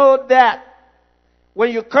to know that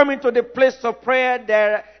when you come into the place of prayer,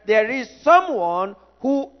 there is someone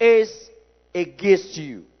who is against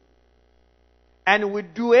you. And will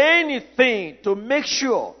do anything to make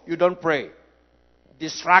sure you don't pray.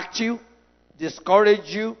 Distract you, discourage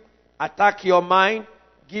you, attack your mind,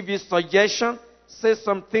 give you suggestion, say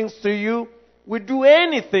some things to you. Will do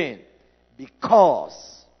anything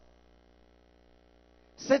because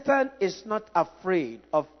Satan is not afraid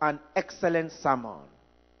of an excellent sermon,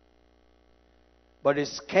 but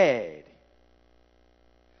is scared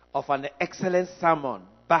of an excellent sermon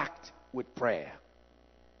backed with prayer.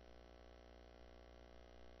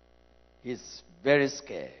 He's very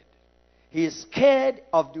scared. He is scared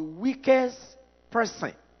of the weakest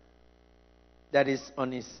person that is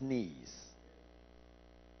on his knees.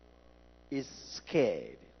 He's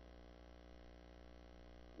scared.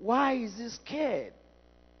 Why is he scared?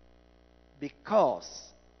 Because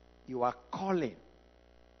you are calling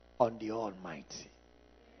on the Almighty.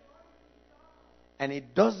 And he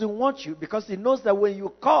doesn't want you because he knows that when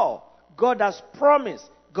you call, God has promised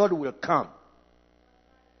God will come.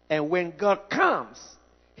 And when God comes,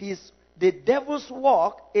 the devil's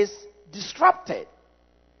work is disrupted.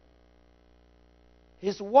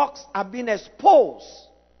 His works are being exposed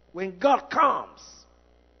when God comes.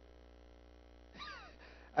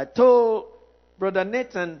 I told Brother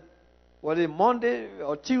Nathan, was it Monday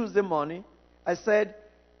or Tuesday morning? I said,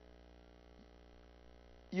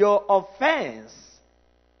 your offense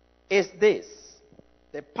is this.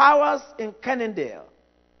 The powers in Cannondale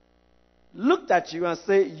looked at you and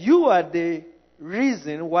said, you are the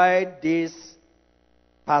reason why this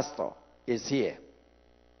pastor is here.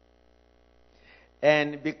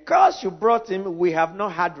 And because you brought him, we have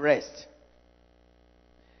not had rest.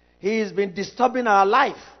 He has been disturbing our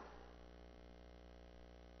life.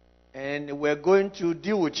 And we're going to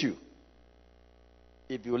deal with you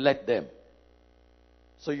if you let them.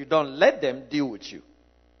 So you don't let them deal with you.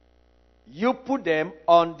 You put them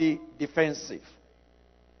on the defensive.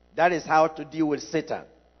 That is how to deal with Satan.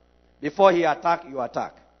 Before he attacks, you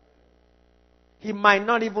attack. He might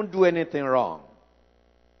not even do anything wrong.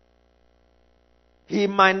 He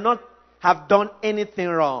might not have done anything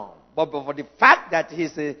wrong. But for the fact that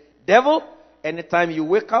he's a devil, anytime you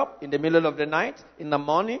wake up in the middle of the night, in the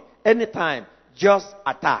morning, anytime, just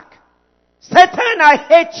attack. Satan, I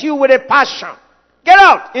hate you with a passion. Get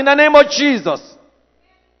out in the name of Jesus.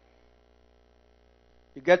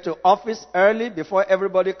 You get to office early before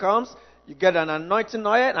everybody comes. You get an anointing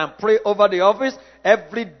oil and pray over the office.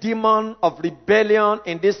 Every demon of rebellion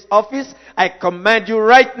in this office, I command you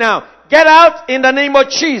right now, get out in the name of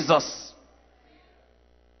Jesus.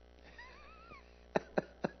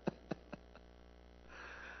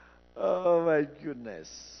 Oh my goodness.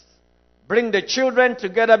 Bring the children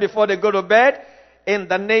together before they go to bed. In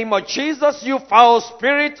the name of Jesus, you foul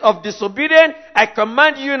spirit of disobedience, I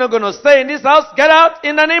command you, you're not going to stay in this house. Get out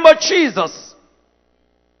in the name of Jesus.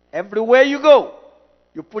 Everywhere you go,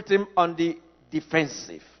 you put him on the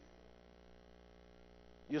defensive.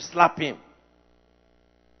 You slap him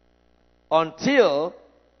until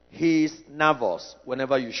he is nervous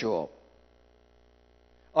whenever you show up.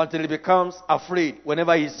 Until he becomes afraid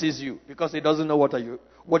whenever he sees you because he doesn't know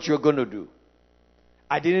what you're going to do.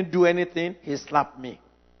 I didn't do anything, he slapped me.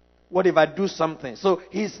 What if I do something? So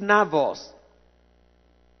he's nervous.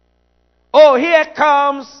 Oh, here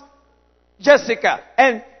comes Jessica.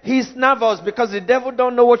 And he's nervous because the devil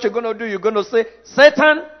don't know what you're going to do. You're going to say,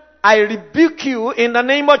 Satan, I rebuke you in the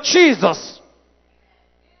name of Jesus.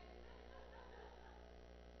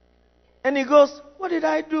 And he goes, what did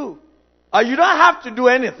I do? You don't have to do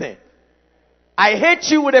anything. I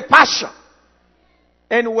hate you with a passion.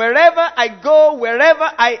 And wherever I go, wherever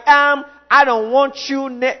I am, I don't want you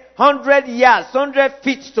 100 yards, 100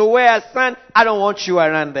 feet to where I stand. I don't want you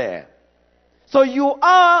around there. So you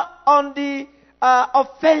are on the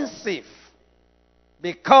offensive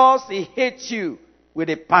because he hates you with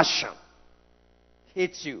a passion.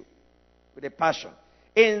 Hates you with a passion.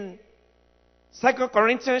 In 2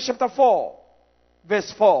 Corinthians chapter 4,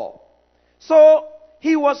 verse 4. So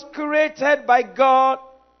he was created by God.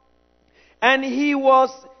 And he was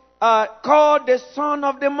called the son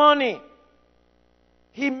of the morning.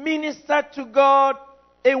 He ministered to God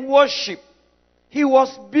in worship. He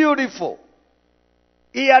was beautiful.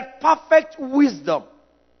 He had perfect wisdom.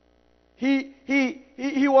 He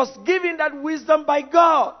was given that wisdom by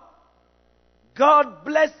God. God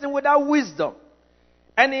blessed him with that wisdom.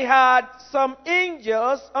 And he had some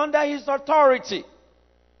angels under his authority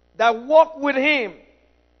that walked with him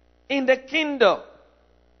in the kingdom.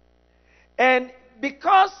 And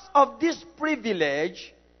because of this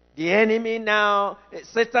privilege, the enemy now,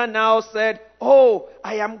 Satan now said, oh,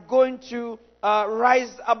 I am going to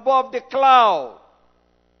rise above the cloud.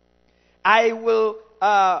 I will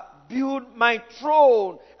build my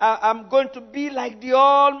throne. I'm going to be like the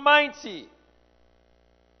Almighty.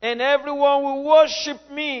 And everyone will worship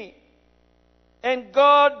me. And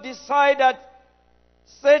God decided,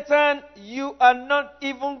 Satan, you are not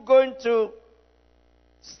even going to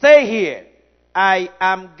stay here. I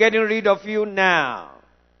am getting rid of you now.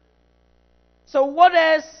 So what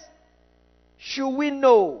else should we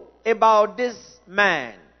know about this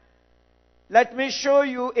man? Let me show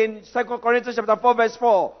you in 2 Corinthians chapter 4 verse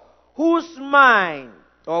 4. Whose mind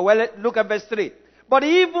Or well, look at verse 3. But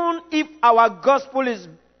even if our gospel is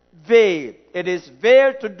veiled, it is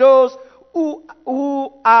veiled to those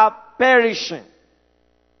who are perishing.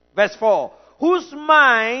 Verse 4. Whose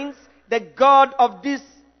minds the God of this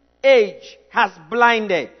age has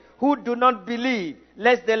blinded, who do not believe,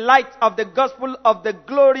 lest the light of the gospel of the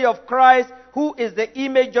glory of Christ, who is the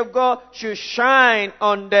image of God, should shine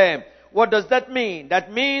on them. What does that mean?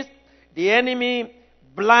 That means the enemy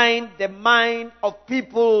blind the mind of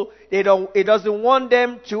people. It doesn't want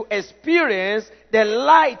them to experience the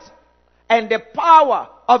light and the power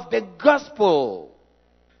of the gospel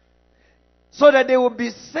so that they will be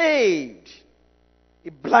saved. He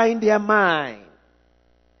blind their mind.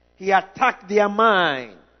 He attacked their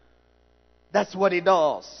mind. That's what he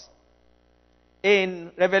does.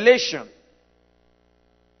 In Revelation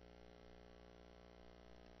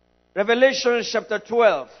chapter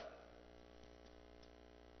 12,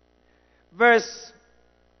 verse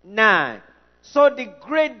 9. So the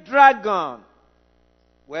great dragon,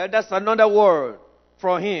 well, that's another word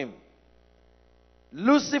for him.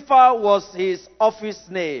 Lucifer was his office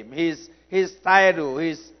name, his title,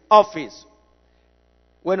 his office,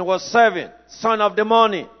 when he was serving, son of the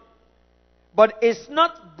morning. But it's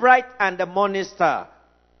not bright and the morning star.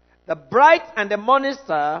 The bright and the morning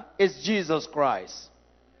star is Jesus Christ.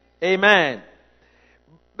 Amen.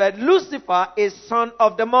 But Lucifer is son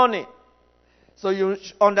of the morning. So you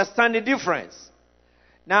understand the difference.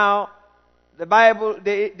 Now, the Bible,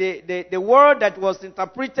 the word that was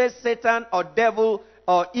interpreted Satan or devil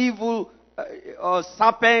or evil or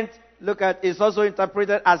serpent, look at, is also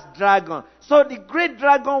interpreted as dragon. So the great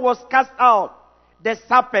dragon was cast out, the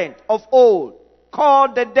serpent of old,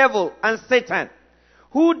 called the devil and Satan,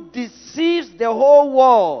 who deceives the whole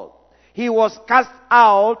world. He was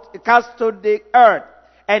cast to the earth,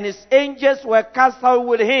 and his angels were cast out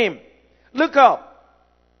with him. Look up.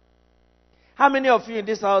 How many of you in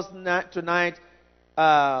this house tonight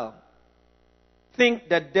think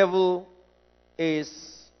the devil is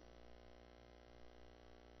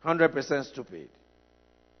 100% stupid?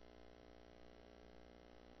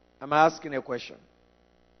 I'm asking a question.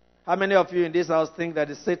 How many of you in this house think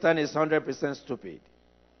that Satan is 100% stupid?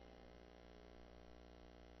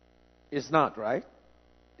 It's not, right?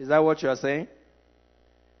 Is that what you are saying?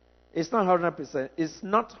 It's not 100%. It's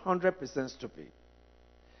not 100% stupid.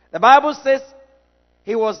 The Bible says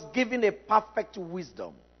he was given a perfect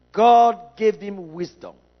wisdom. God gave him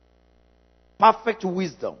wisdom. Perfect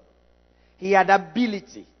wisdom. He had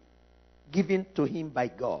ability given to him by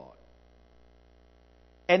God.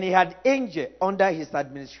 And he had angel under his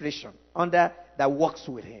administration, that works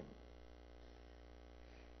with him.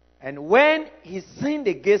 And when he sinned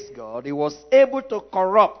against God, he was able to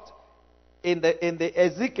corrupt. In the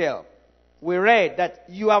Ezekiel, we read that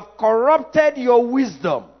you have corrupted your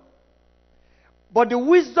wisdom. But the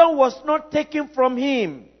wisdom was not taken from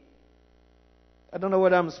him. I don't know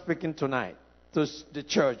what I'm speaking tonight to the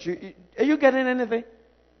church. Are you getting anything?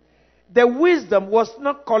 The wisdom was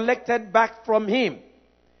not collected back from him.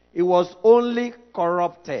 It was only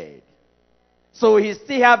corrupted. So he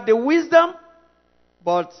still have the wisdom,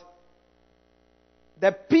 but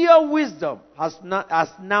the pure wisdom has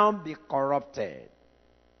now been corrupted.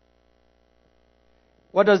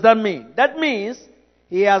 What does that mean? That means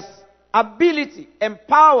he has ability and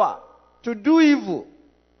power to do evil.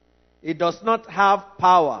 He does not have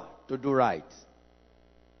power to do right.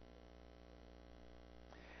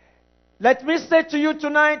 Let me say to you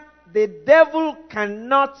tonight, the devil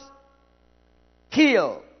cannot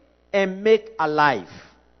kill and make alive.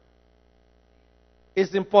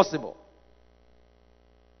 It's impossible.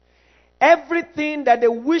 Everything that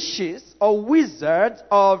the witches or wizards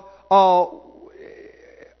or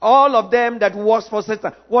all of them that works for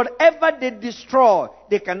Satan, whatever they destroy,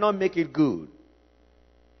 they cannot make it good.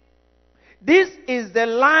 This is the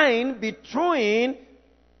line between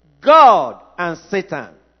God and Satan.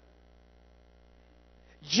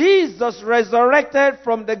 Jesus resurrected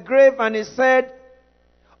from the grave and he said,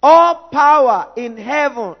 all power in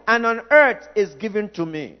heaven and on earth is given to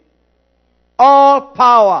me. All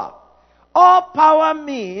power. All power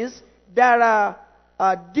means there are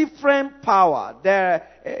different power.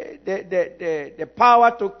 The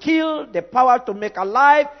power to kill, the power to make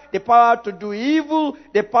alive, the power to do evil,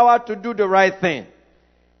 the power to do the right thing.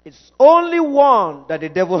 It's only one that the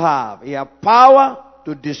devil has. He has power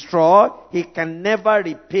to destroy. He can never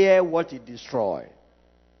repair what he destroyed.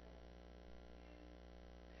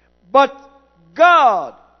 But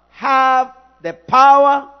God has the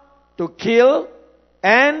power to kill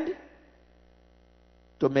and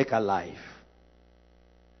to make alive.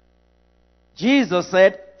 Jesus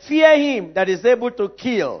said, Fear him that is able to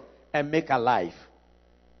kill and make alive.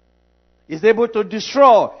 Is able to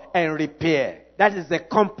destroy and repair. That is the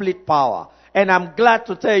complete power. And I'm glad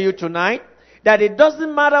to tell you tonight that it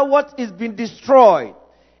doesn't matter what is being destroyed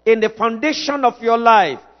in the foundation of your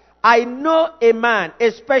life. I know a man,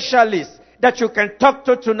 a specialist, that you can talk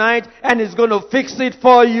to tonight and is going to fix it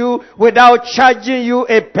for you without charging you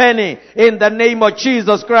a penny in the name of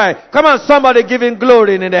Jesus Christ. Come on, somebody give him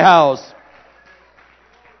glory in the house.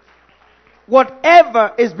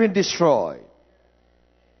 Whatever is being destroyed,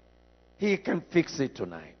 he can fix it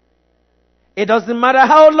tonight. It doesn't matter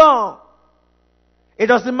how long. It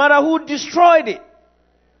doesn't matter who destroyed it.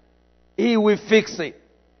 He will fix it.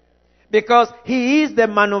 Because he is the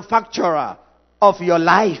manufacturer of your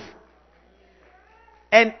life.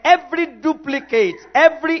 And every duplicate,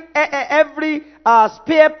 every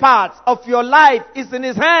spare part of your life is in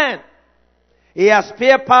his hand. He has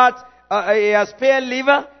spare parts. He has spare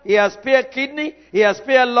liver, he has spare kidney, he has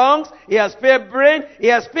spare lungs, he has spare brain, he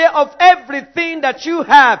has spare of everything that you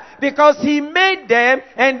have, because he made them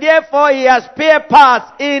and therefore he has spare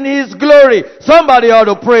parts in his glory. Somebody ought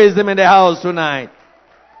to praise him in the house tonight.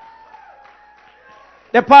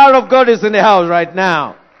 The power of God is in the house right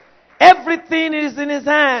now. Everything is in his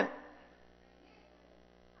hand.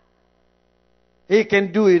 He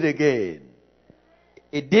can do it again.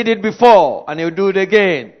 He did it before and he'll do it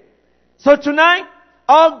again. So tonight,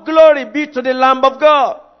 all glory be to the Lamb of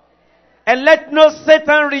God. And let no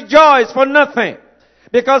Satan rejoice for nothing.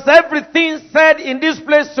 Because everything said in this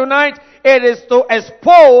place tonight, it is to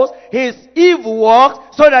expose his evil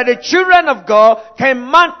works so that the children of God can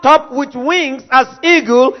mount up with wings as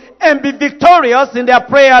eagle and be victorious in their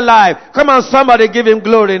prayer life. Come on, somebody give him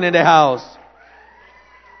glory in the house.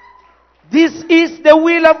 This is the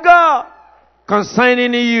will of God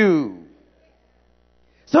concerning you.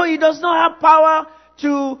 So he does not have power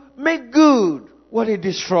to make good what he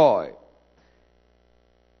destroyed.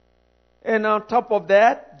 And on top of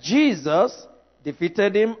that, Jesus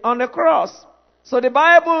defeated him on the cross. So the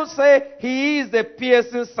Bible says he is the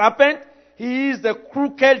piercing serpent. He is the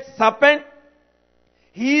crooked serpent.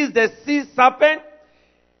 He is the sea serpent.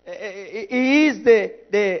 He is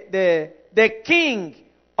the king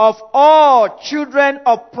of all children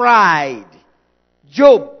of pride.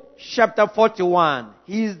 Job chapter 41.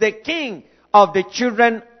 He is the king of the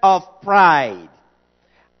children of pride.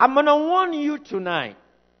 I'm going to warn you tonight.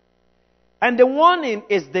 And the warning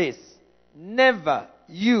is this. Never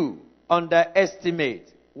you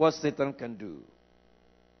underestimate what Satan can do.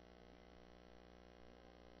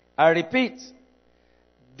 I repeat.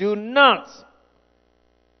 Do not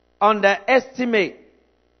underestimate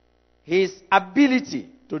his ability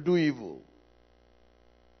to do evil.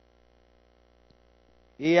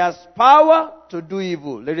 He has power to do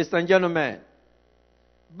evil, ladies and gentlemen.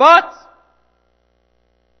 But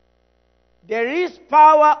there is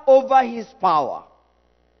power over his power.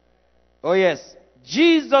 Oh yes,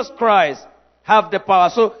 Jesus Christ have the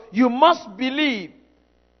power. So you must believe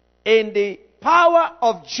in the power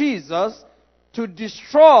of Jesus to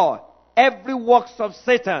destroy every works of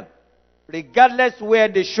Satan, regardless where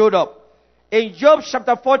they showed up. In Job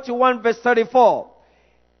chapter 41 verse 34,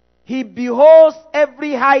 he beholds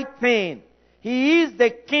every high thing. He is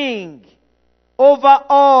the king over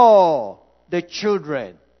all the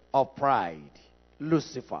children of pride.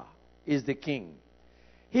 Lucifer is the king.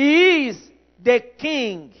 He is the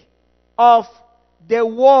king of the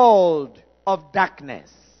world of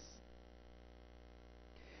darkness.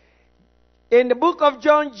 In the book of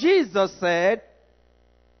John, Jesus said,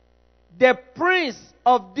 the prince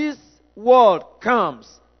of this world comes,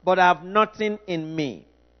 but I have nothing in me.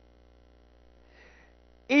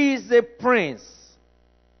 He is a prince.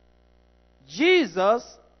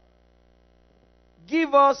 Jesus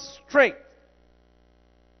give us straight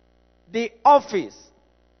the office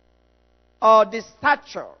or the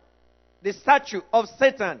statue of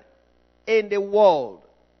Satan in the world,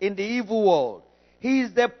 in the evil world. He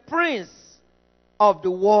is the prince of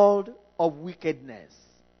the world of wickedness.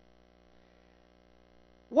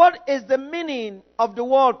 What is the meaning of the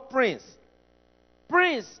word prince?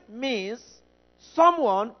 Prince means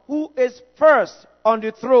someone who is first on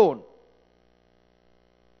the throne.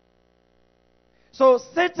 So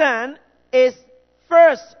Satan is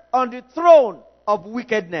first on the throne of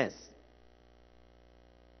wickedness.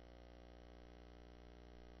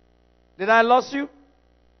 Did I lose you?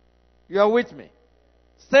 You are with me.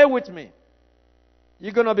 Stay with me.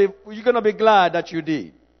 You're gonna be glad that you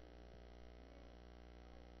did.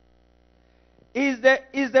 Is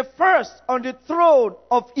the first on the throne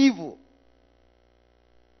of evil.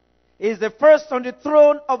 Is the first on the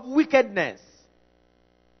throne of wickedness.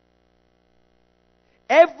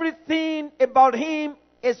 Everything about him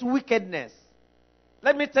is wickedness.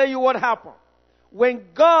 Let me tell you what happened. When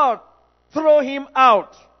God threw him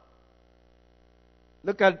out,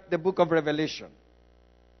 look at the book of Revelation.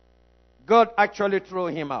 God actually threw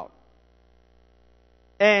him out.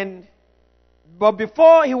 But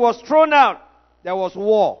before he was thrown out, there was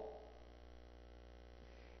war.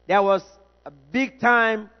 There was a big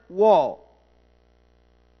time war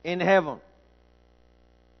in heaven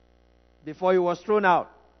before he was thrown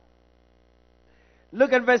out.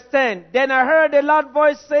 Look at verse 10. Then I heard a loud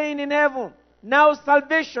voice saying in heaven, now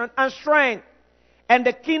salvation and strength and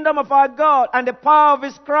the kingdom of our God and the power of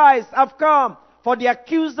his Christ have come. For the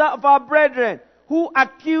accuser of our brethren, who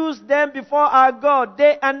accused them before our God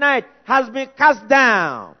day and night, has been cast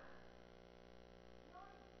down.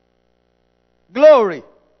 Glory.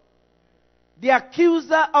 The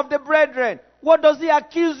accuser of the brethren. What does he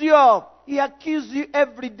accuse you of? He accuses you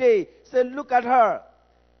every day. Say, look at her.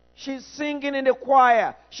 She's singing in the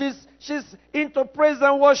choir. She's into praise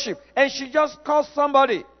and worship. And she just calls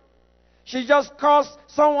somebody. She just calls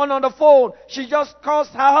someone on the phone. She just calls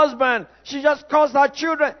her husband. She just calls her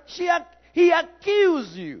children. He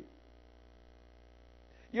accused you.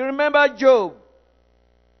 You remember Job?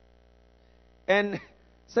 And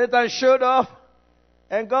Satan showed up.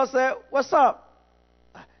 And God said, what's up?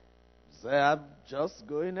 He said, I'm just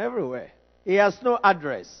going everywhere. He has no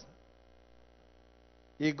address.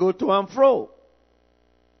 He go to and fro.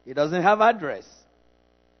 He doesn't have address.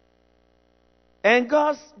 And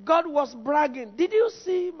God was bragging. Did you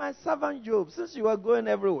see my servant Job? Since you were going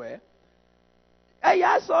everywhere. Hey,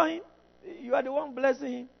 I saw him. You are the one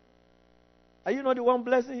blessing him. Are you not the one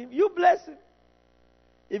blessing him? You bless him.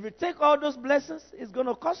 If you take all those blessings, it's going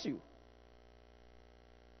to cost you.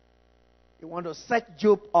 You want to set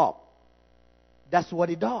Job up. That's what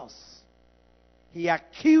he does. He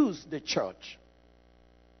accused the church.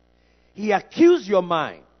 He accused your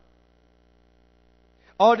mind.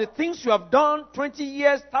 All the things you have done 20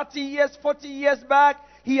 years, 30 years, 40 years back,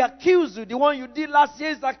 he accused you. The one you did last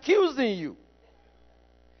year is accusing you.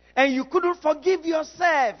 And you couldn't forgive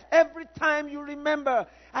yourself. Every time you remember,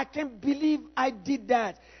 I can't believe I did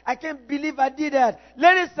that. I can't believe I did that.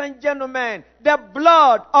 Ladies and gentlemen, the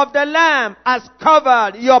blood of the Lamb has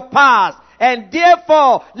covered your past. And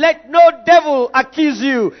therefore, let no devil accuse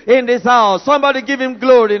you in this house. Somebody give him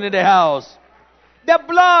glory in the house. The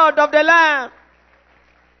blood of the Lamb.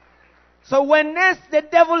 So when next the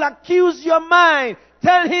devil accuses your mind,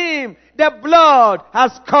 tell him the blood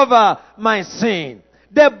has covered my sin.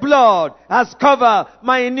 The blood has covered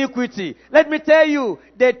my iniquity. Let me tell you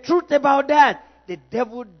the truth about that. The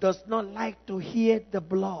devil does not like to hear the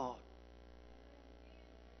blood.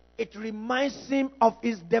 It reminds him of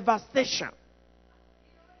his devastation.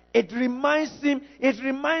 It reminds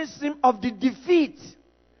him of the defeat.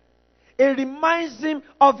 It reminds him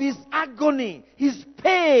of his agony, his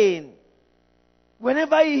pain.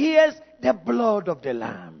 Whenever he hears the blood of the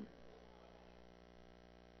Lamb.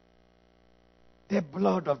 The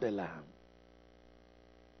blood of the Lamb.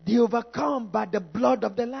 They overcome by the blood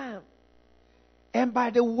of the Lamb and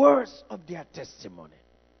by the words of their testimony.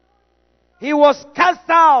 He was cast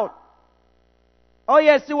out. Oh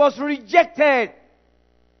yes, he was rejected.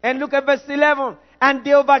 And look at verse 11. And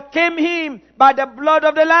they overcame him by the blood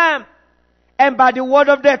of the Lamb and by the word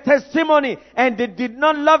of their testimony. And they did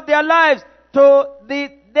not love their lives to the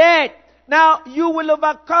death. Now, you will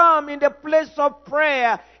overcome in the place of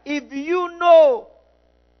prayer if you know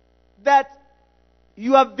that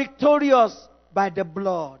you are victorious by the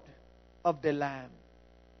blood of the Lamb.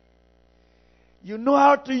 You know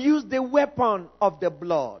how to use the weapon of the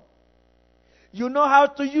blood. You know how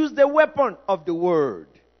to use the weapon of the word.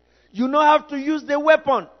 You know how to use the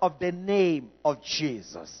weapon of the name of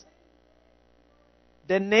Jesus.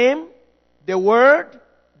 The name, the word,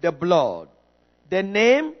 the blood. The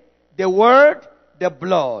name, the word, the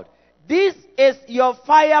blood. This is your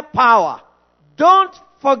firepower. Don't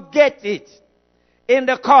forget it. In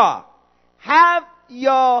the car, have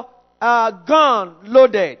your gun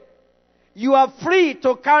loaded. You are free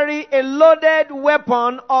to carry a loaded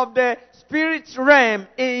weapon of the spirit realm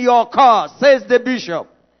in your car, says the bishop.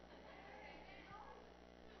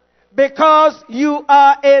 Because you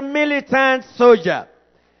are a militant soldier.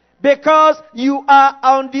 Because you are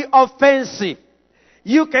on the offensive.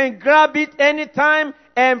 You can grab it anytime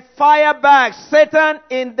and fire back. Satan,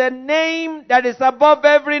 in the name that is above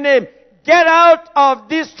every name, get out of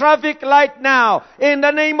this traffic light now. In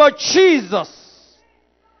the name of Jesus.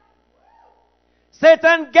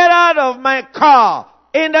 Satan, get out of my car.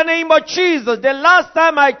 In the name of Jesus. The last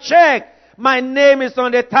time I checked, my name is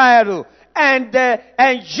on the title.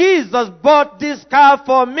 and Jesus bought this car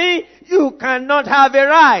for me, you cannot have a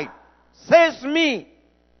right. Says me.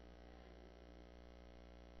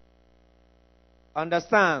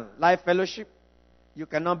 Understand? Life Fellowship, you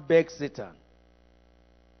cannot beg Satan.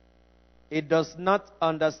 It does not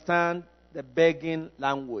understand the begging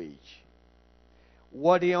language.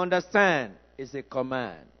 What he understands is a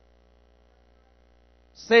command.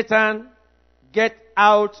 Satan, get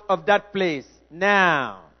out of that place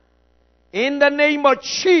now. In the name of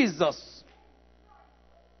Jesus.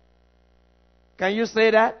 Can you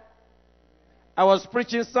say that? I was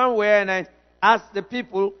preaching somewhere and I asked the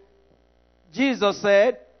people, Jesus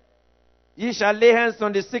said, ye shall lay hands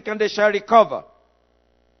on the sick and they shall recover.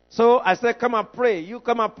 So I said, come and pray. You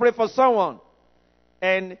come and pray for someone.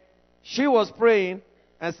 And she was praying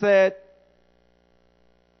and said,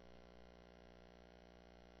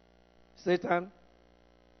 Satan,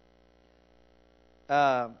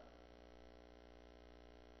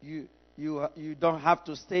 you don't have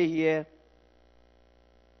to stay here.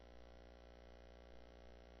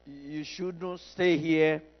 You shouldn't stay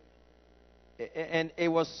here. And it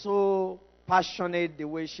was so passionate the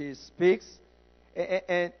way she speaks.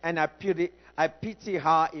 And I pity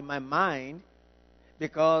her in my mind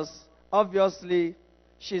because obviously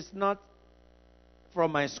she's not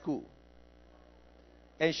from my school.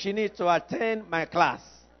 And she needs to attend my class.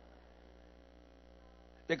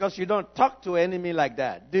 Because you don't talk to enemy like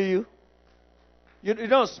that, do you? You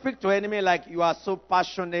don't speak to enemy like you are so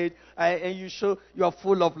passionate and you show you are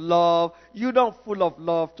full of love. You don't full of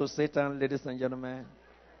love to Satan, ladies and gentlemen.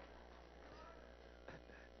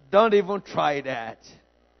 Don't even try that.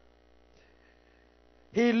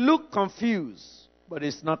 He looked confused, but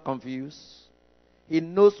he's not confused. He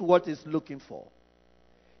knows what he's looking for.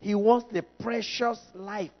 He wants the precious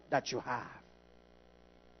life that you have.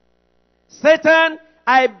 Satan,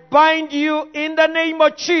 I bind you in the name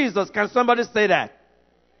of Jesus. Can somebody say that?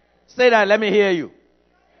 Say that, let me hear you.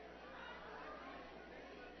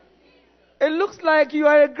 It looks like you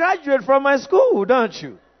are a graduate from my school, don't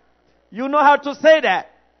you? You know how to say that.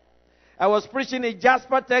 I was preaching in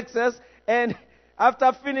Jasper, Texas, and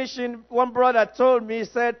after finishing, one brother told me, he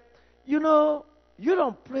said, you know, you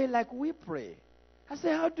don't pray like we pray. I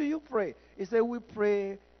said, how do you pray? He said, we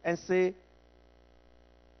pray and say,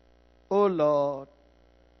 oh Lord,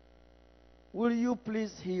 will you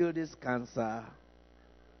please heal this cancer?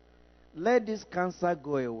 Let this cancer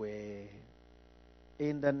go away.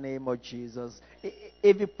 In the name of Jesus.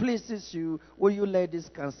 If it pleases you, will you let this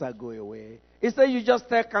cancer go away? He said, you just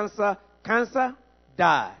tell cancer,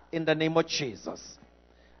 die in the name of Jesus.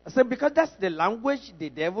 I said, because that's the language the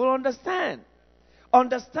devil understands.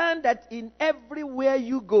 Understand that in everywhere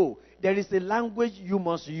you go, there is a language you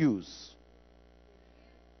must use.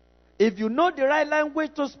 If you know the right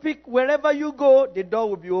language to speak wherever you go, the door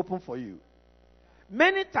will be open for you.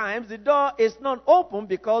 Many times the door is not open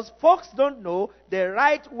because folks don't know the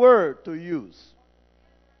right word to use.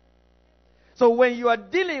 So when you are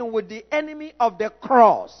dealing with the enemy of the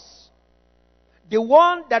cross, the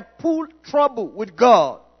one that pulled trouble with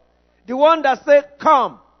God, the one that said,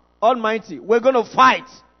 come, Almighty, we're going to fight,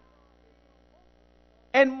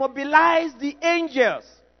 and mobilize the angels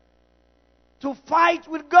to fight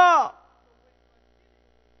with God.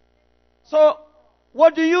 So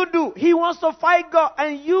what do? He wants to fight God,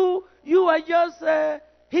 and you are just,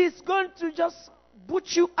 he's going to just put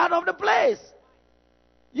you out of the place.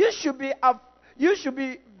 You should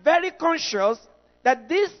be very conscious that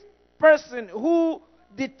this person who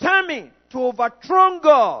determined to overthrow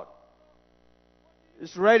God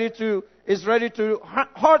is ready to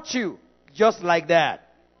hurt you just like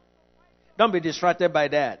that. Don't be distracted by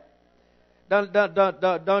that.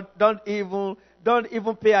 Don't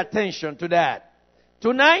even pay attention to that.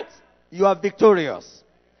 Tonight, you are victorious.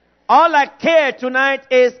 All I care tonight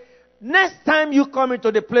is next time you come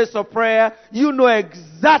into the place of prayer, you know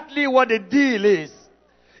exactly what the deal is.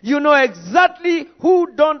 You know exactly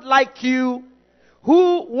who don't like you,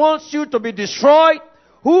 who wants you to be destroyed,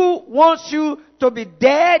 who wants you to be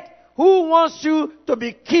dead, who wants you to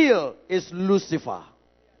be killed is Lucifer.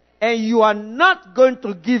 And you are not going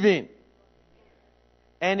to give in.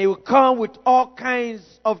 And he will come with all kinds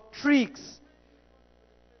of tricks.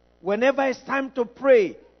 Whenever it's time to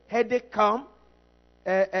pray, headache come.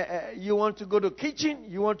 You want to go to the kitchen,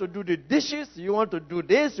 you want to do the dishes, you want to do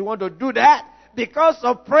this, you want to do that. Because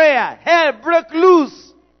of prayer, hell break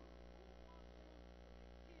loose.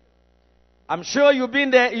 I'm sure you've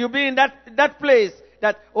been there, you've been in that place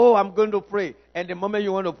that, oh, I'm going to pray. And the moment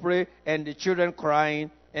you want to pray, and the children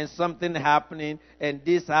crying, and something happening, and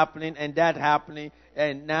this happening, and that happening.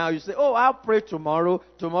 And now you say, oh, I'll pray tomorrow.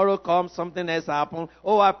 Tomorrow comes, something else happens.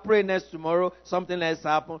 Oh, I pray next tomorrow, something else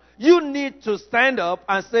happens. You need to stand up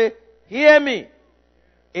and say, hear me.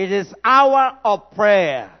 It is hour of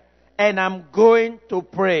prayer, and I'm going to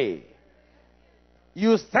pray.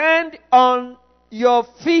 You stand on your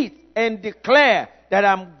feet and declare that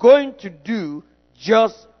I'm going to do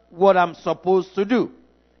just what I'm supposed to do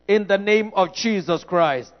in the name of Jesus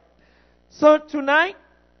Christ. So tonight,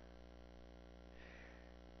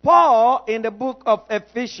 Paul in the book of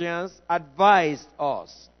Ephesians advised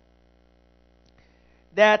us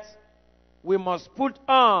that we must put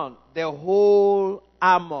on the whole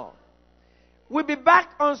armor. We'll be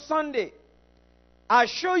back on Sunday. I'll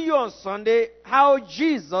show you on Sunday how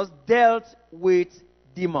Jesus dealt with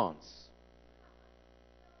demons.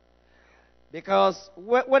 Because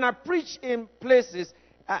when I preach in places,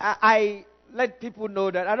 I let people know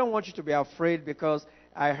that I don't want you to be afraid, because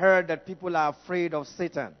I heard that people are afraid of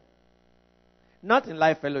Satan. Not in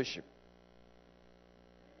Life Fellowship.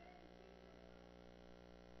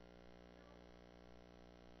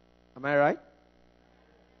 Am I right?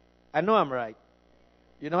 I know I'm right.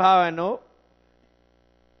 You know how I know?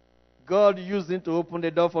 God used him to open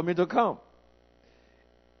the door for me to come.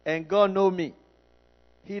 And God knows me.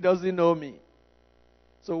 He doesn't know me.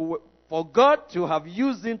 So for God to have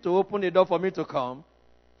used him to open the door for me to come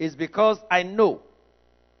is because I know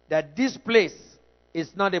that this place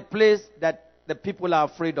is not a place that the people are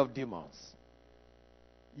afraid of demons.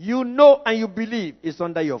 You know and you believe it's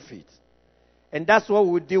under your feet. And that's what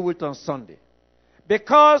we'll deal with on Sunday.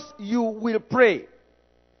 Because you will pray.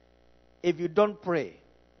 If you don't pray,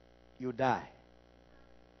 you die.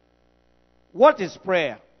 What is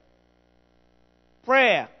prayer?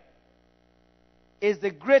 Prayer is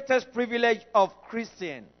the greatest privilege of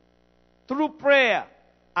Christian. Through prayer,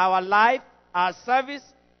 our life, our service,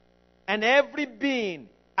 and every being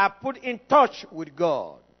are put in touch with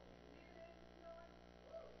God.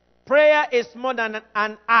 Prayer is more than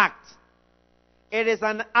an act. It is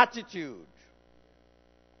an attitude.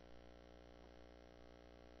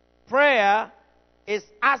 Prayer is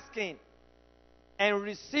asking and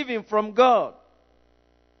receiving from God.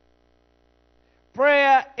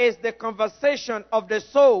 Prayer is the conversation of the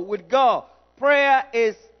soul with God. Prayer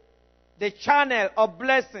is the channel of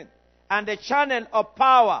blessing and the channel of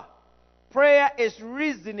power. Prayer is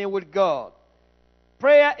reasoning with God.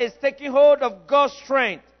 Prayer is taking hold of God's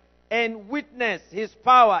strength and witness his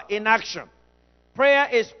power in action. Prayer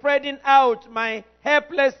is spreading out my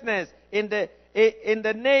helplessness in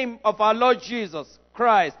the name of our Lord Jesus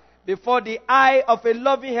Christ before the eye of a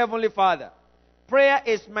loving Heavenly Father. Prayer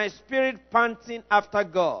is my spirit panting after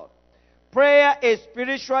God. Prayer is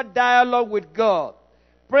spiritual dialogue with God.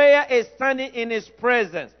 Prayer is standing in his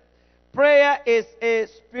presence. Prayer is a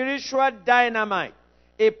spiritual dynamite.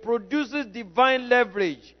 It produces divine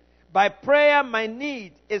leverage. By prayer, my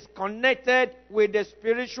need is connected with the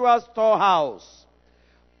spiritual storehouse.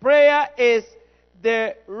 Prayer is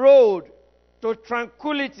the road to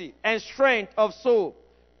tranquility and strength of soul.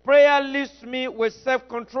 Prayer leaves me with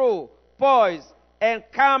self-control, poise, and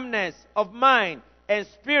calmness of mind and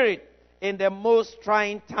spirit in the most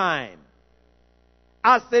trying time.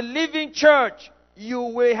 As a living church, you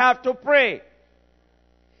will have to pray.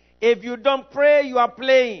 If you don't pray, you are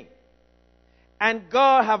playing. And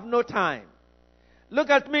God have no time. Look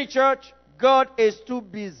at me, church. God is too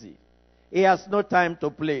busy. He has no time to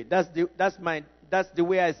play. That's the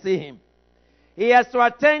way I see him. He has to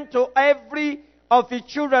attend to every of his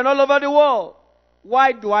children all over the world.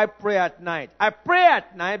 Why do I pray at night? I pray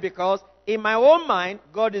at night because in my own mind,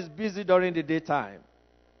 God is busy during the daytime.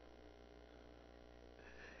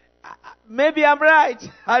 Maybe I'm right.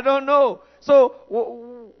 I don't know. So,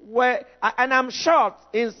 and I'm short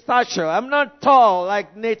in stature. I'm not tall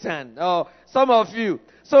like Nathan or some of you.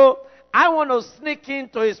 So, I want to sneak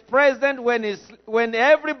into his presence when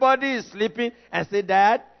everybody is sleeping and say,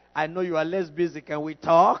 Dad, I know you are less busy. Can we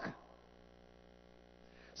talk?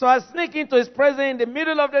 So I sneak into his presence in the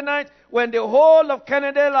middle of the night when the whole of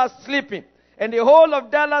Canada are sleeping and the whole of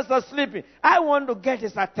Dallas are sleeping. I want to get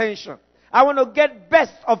his attention. I want to get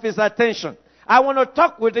best of his attention. I want to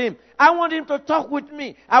talk with him. I want him to talk with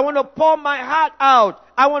me. I want to pour my heart out.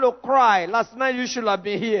 I want to cry. Last night you should have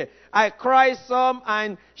been here. I cried some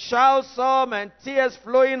and shout some and tears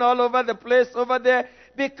flowing all over the place over there,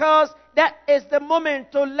 because that is the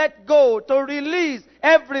moment to let go, to release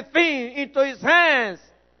everything into his hands.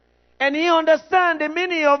 And he understands the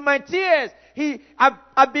meaning of my tears.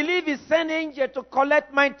 I believe he sent angel to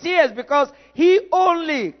collect my tears, because he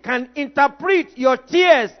only can interpret your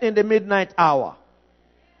tears in the midnight hour.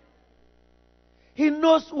 He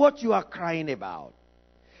knows what you are crying about.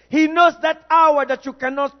 He knows that hour that you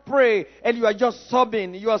cannot pray and you are just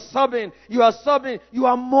sobbing, you are sobbing, you are sobbing, you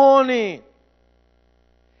are mourning.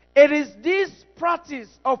 It is this practice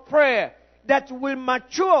of prayer that will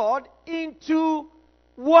mature into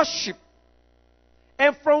worship.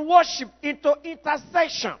 And from worship into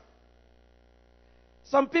intercession.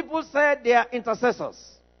 Some people say they are intercessors.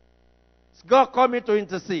 God called me to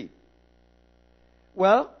intercede.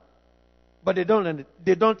 Well, but they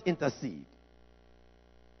don't intercede.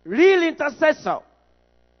 Real intercessor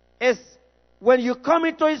is when you come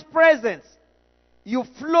into His presence, you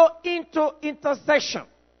flow into intercession.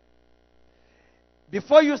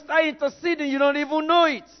 Before you start interceding, you don't even know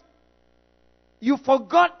it. You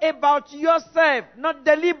forgot about yourself, not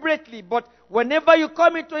deliberately, but whenever you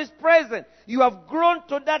come into His presence, you have grown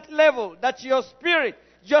to that level that your spirit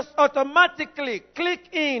just automatically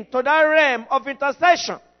click into that realm of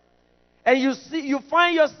intercession. And you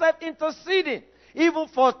find yourself interceding, even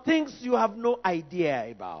for things you have no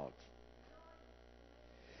idea about.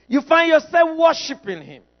 You find yourself worshiping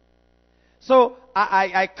Him. So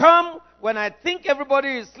I come when I think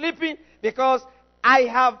everybody is sleeping because I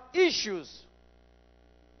have issues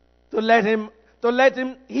to let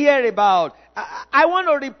him hear about. I want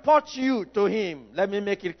to report you to Him. Let me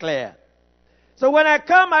make it clear. So when I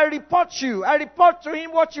come, I report you. I report to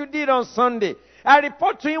Him what you did on Sunday. I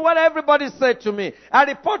report to Him what everybody said to me. I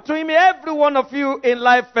report to Him every one of you in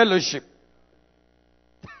Life Fellowship.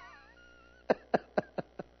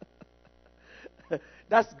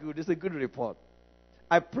 That's good. It's a good report.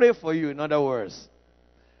 I pray for you, in other words.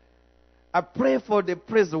 I pray for the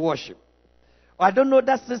praise worship. I don't know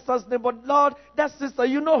that sister's name, but Lord, that sister,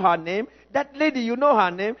 you know her name. That lady, you know her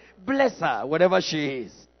name. Bless her, whatever she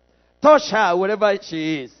is. Touch her, whatever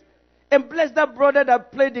she is. And bless that brother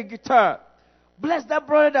that played the guitar. Bless that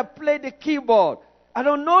brother that played the keyboard. I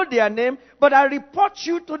don't know their name, but I report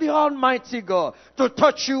you to the Almighty God to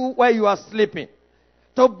touch you while you are sleeping.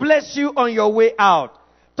 To bless you on your way out.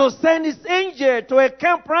 To send His angel to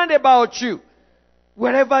encamp round about you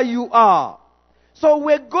wherever you are. So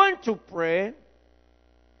we're going to pray.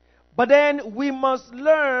 But then we must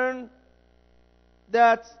learn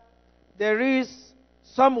that there is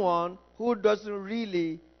someone who doesn't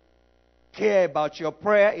really care about your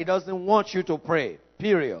prayer. He doesn't want you to pray,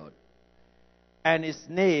 period. And his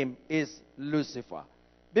name is Lucifer.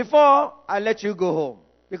 Before I let you go home,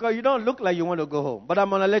 because you don't look like you want to go home, but I'm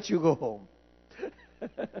going to let you go home.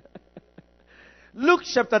 Luke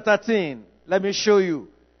chapter 13. Let me show you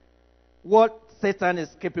what Satan is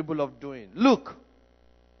capable of doing. Look.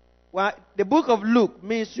 Well, the book of Luke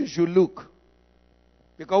means you should look.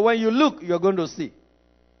 Because when you look, you're going to see.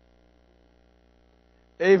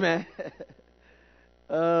 Amen.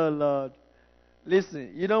 Oh, Lord.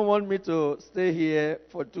 Listen, you don't want me to stay here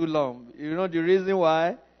for too long. You know the reason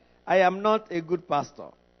why? I am not a good pastor.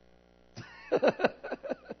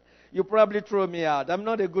 You probably throw me out. I'm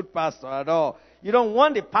not a good pastor at all. You don't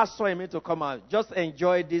want the pastor in me to come out. Just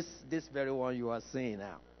enjoy this very one you are seeing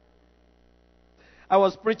now. I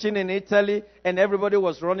was preaching in Italy, and everybody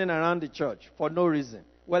was running around the church for no reason.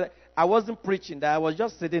 Well, I wasn't preaching that. I was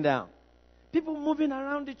just sitting down. People moving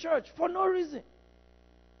around the church for no reason.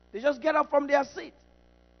 They just get up from their seat.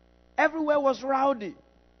 Everywhere was rowdy.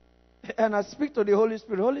 And I speak to the Holy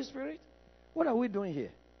Spirit. Holy Spirit, what are we doing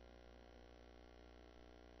here?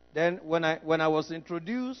 Then when I was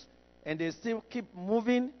introduced, and they still keep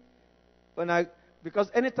moving, because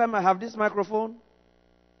anytime I have this microphone,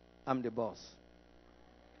 I'm the boss.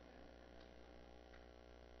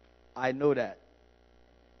 I know that.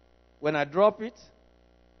 When I drop it,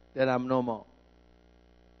 then I'm no more.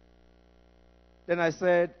 Then I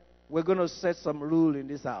said, we're going to set some rule in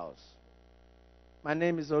this house. My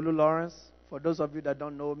name is Olu Lawrence, for those of you that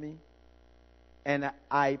don't know me. And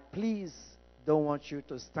I please don't want you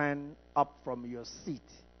to stand up from your seat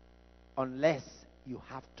unless you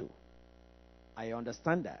have to. I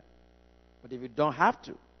understand that. But if you don't have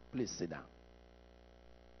to, please sit down.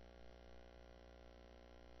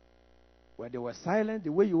 When they were silent,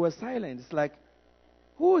 the way you were silent, it's like,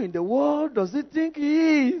 who in the world does he think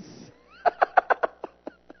he is?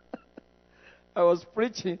 I was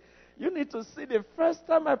preaching. You need to see the first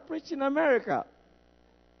time I preached in America.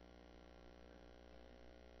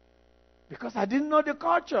 Because I didn't know the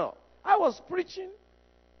culture. I was preaching.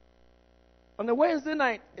 On a Wednesday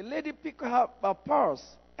night, a lady picked up her purse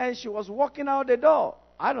and she was walking out the door.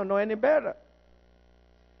 I don't know any better.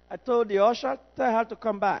 I told the usher, tell her to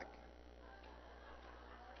come back.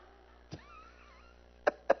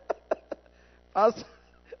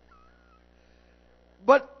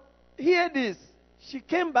 But hear this. She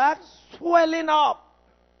came back swelling up.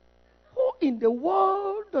 Who in the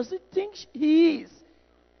world does he think he is?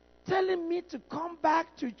 Telling me to come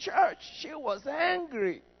back to church. She was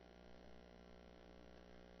angry.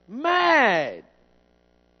 Mad.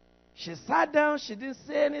 She sat down. She didn't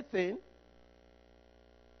say anything.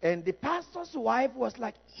 And the pastor's wife was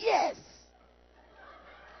like, yes.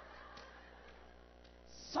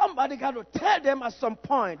 Somebody got to tell them at some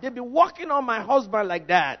point. They've been walking on my husband like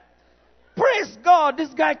that. Praise God, this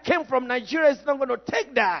guy came from Nigeria. He's not going to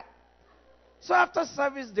take that. So after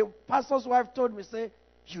service, the pastor's wife told me, say,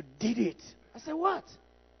 you did it. I said, what?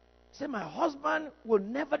 She said, my husband will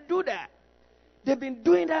never do that. They've been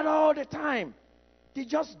doing that all the time. They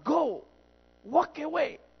just go, walk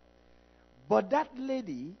away. But that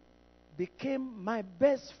lady became my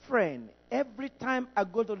best friend every time I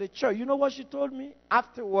go to the church. You know what she told me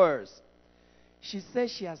afterwards? She said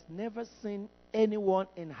she has never seen anyone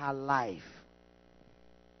in her life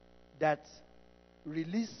that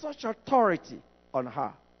released such authority on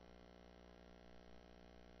her.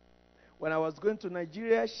 When I was going to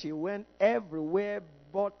Nigeria, she went everywhere,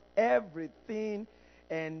 bought everything,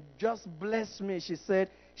 and just blessed me. She said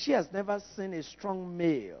she has never seen a strong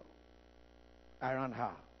male around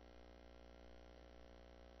her.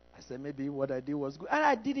 I said, maybe what I did was good. And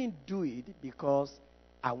I didn't do it because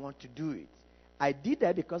I want to do it. I did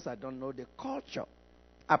that because I don't know the culture.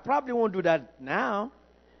 I probably won't do that now.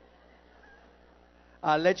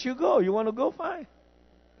 I'll let you go. You want to go? Fine.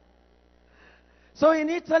 So in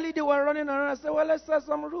Italy, they were running around. I said, well, let's set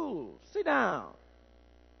some rules. Sit down.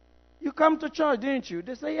 You come to church, didn't you?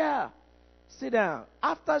 They say, yeah. Sit down.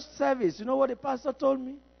 After service, you know what the pastor told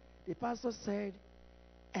me? The pastor said,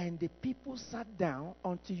 and the people sat down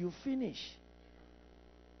until you finish.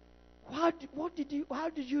 How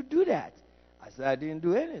did you do that? I said, I didn't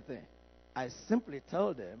do anything. I simply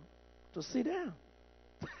told them to sit down.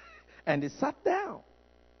 And they sat down.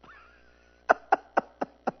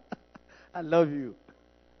 I love you.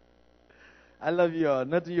 I love you all.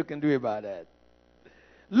 Nothing you can do about that.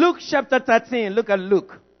 Luke chapter 13. Look at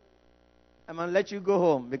Luke. I'm going to let you go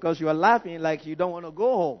home because you are laughing like you don't want to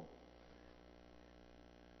go home.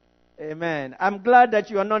 Amen. I'm glad that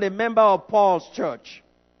you are not a member of Paul's church.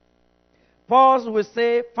 Paul will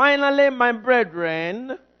say, finally, my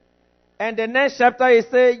brethren, and the next chapter he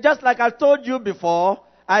says, just like I told you before,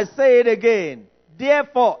 I say it again.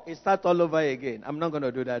 Therefore, it starts all over again. I'm not going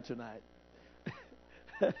to do that tonight.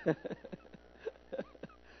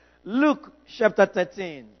 Luke chapter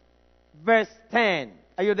 13, verse 10.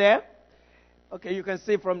 Are you there? Okay, you can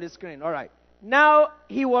see from the screen. All right. Now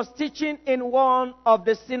he was teaching in one of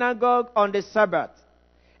the synagogue on the Sabbath.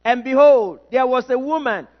 And behold, there was a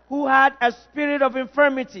woman who had a spirit of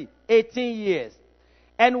infirmity 18 years,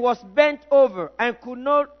 and was bent over and could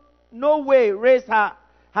no way raise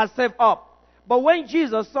herself up. But when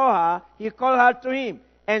Jesus saw her, he called her to him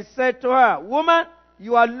and said to her, woman,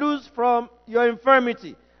 you are loose from your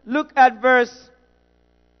infirmity. Look at verse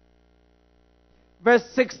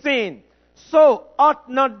 16. So ought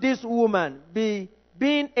not this woman being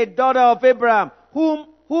a daughter of Abraham,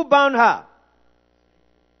 who bound her?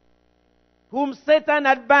 Whom Satan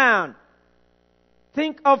had bound.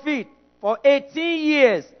 Think of it. For 18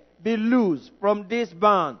 years be loose from this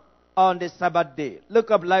bond on the Sabbath day.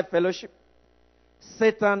 Look up Life Fellowship.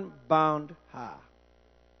 Satan bound her.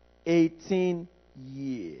 18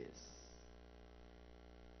 years.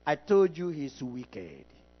 I told you he's wicked.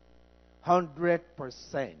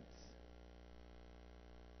 100%.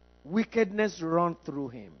 Wickedness run through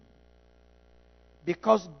him.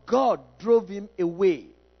 Because God drove him away.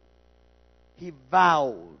 He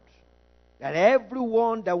vowed that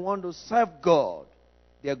everyone that wants to serve God,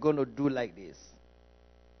 they're going to do like this.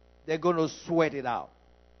 They're going to sweat it out.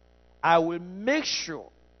 I will make sure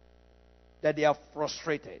that they are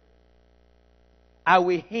frustrated. I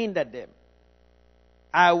will hinder them.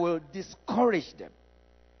 I will discourage them.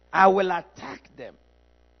 I will attack them.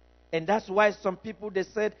 And that's why some people, they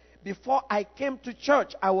said, before I came to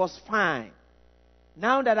church, I was fine.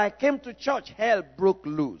 Now that I came to church, hell broke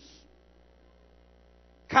loose.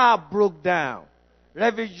 Car broke down.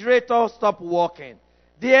 Refrigerator stopped working.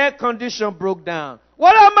 The air conditioner broke down.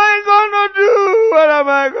 What am I going to do? What am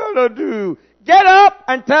I going to do? Get up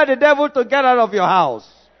and tell the devil to get out of your house.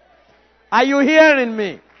 Are you hearing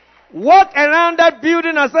me? Walk around that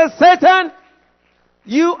building and say, Satan,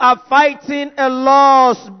 you are fighting a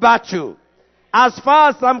lost battle. As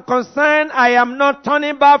far as I'm concerned, I am not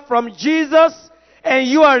turning back from Jesus, and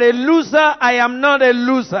you are a loser. I am not a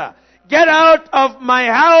loser. Get out of my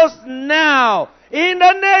house now. In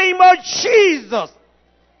the name of Jesus.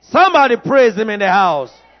 Somebody praise him in the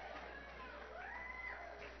house.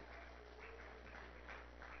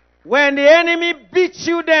 When the enemy beats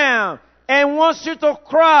you down and wants you to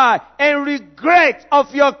cry and regret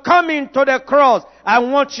of your coming to the cross, I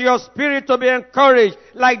want your spirit to be encouraged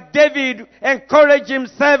like David encouraged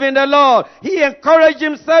himself in the Lord. He encouraged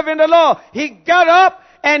himself in the Lord. He got up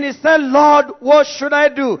and he said, Lord, what should I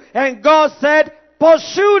do? And God said,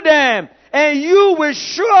 pursue them, and you will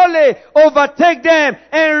surely overtake them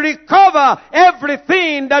and recover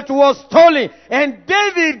everything that was stolen. And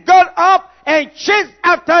David got up and chased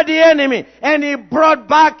after the enemy, and he brought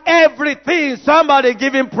back everything. Somebody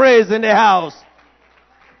give him praise in the house.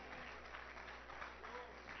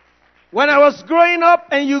 When I was growing up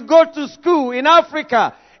and you go to school in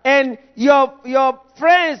Africa and your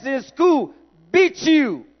friends in school beat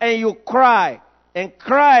you and you cry and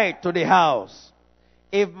cry to the house.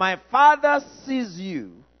 If my father sees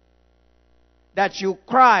you that you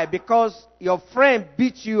cry because your friend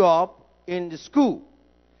beat you up in the school,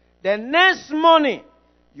 the next morning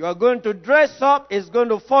you are going to dress up, is going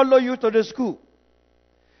to follow you to the school.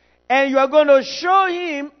 And you are going to show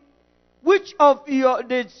him which of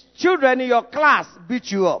the children in your class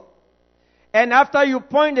beat you up. And after you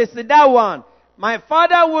point, they say, that one. My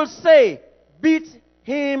father will say, beat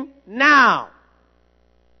him now.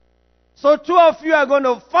 So two of you are going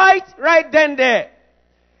to fight right then there.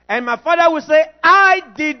 And my father will say, I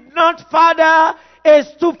did not father a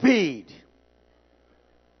stupid.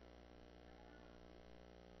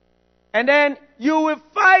 And then you will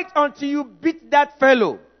fight until you beat that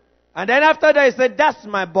fellow. And then after that, he said, that's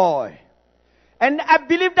my boy. And I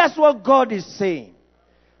believe that's what God is saying.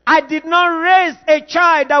 I did not raise a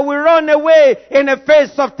child that will run away in the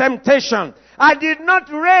face of temptation. I did not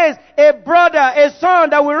raise a brother, a son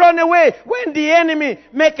that will run away when the enemy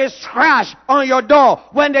make a scratch on your door,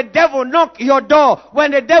 when the devil knock your door,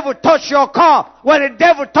 when the devil touch your car, when the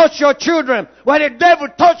devil touch your children, when the devil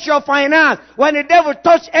touch your finance, when the devil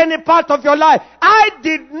touch any part of your life. I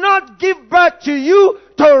did not give birth to you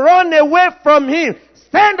to run away from him.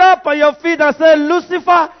 Stand up on your feet and say,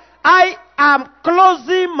 Lucifer, I am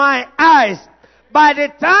closing my eyes. By the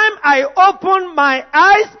time I open my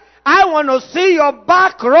eyes, I want to see your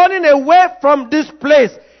back running away from this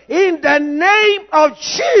place. In the name of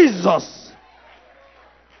Jesus.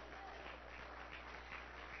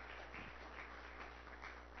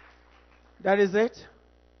 That is it.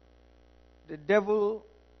 The devil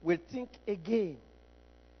will think again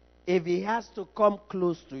if he has to come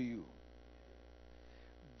close to you.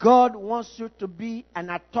 God wants you to be an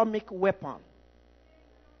atomic weapon.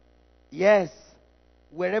 Yes,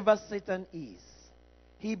 wherever Satan is.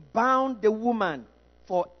 He bound the woman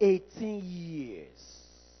for 18 years.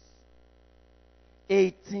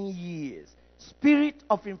 18 years. Spirit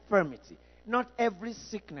of infirmity. Not every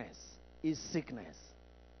sickness is sickness.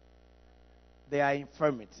 They are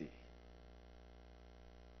infirmity.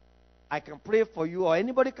 I can pray for you, or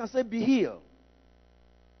anybody can say, be healed.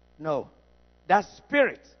 No. That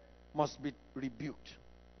spirit must be rebuked.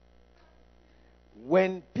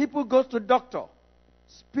 When people go to doctor,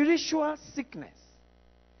 spiritual sickness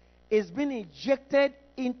is being injected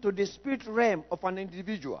into the spirit realm of an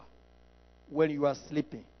individual when you are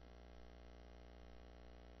sleeping.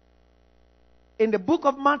 In the book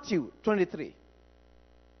of Matthew 23,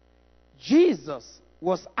 Jesus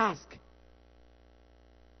was asked,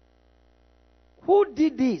 who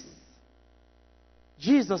did this?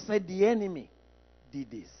 Jesus said, the enemy did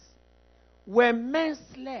this. When men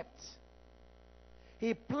slept,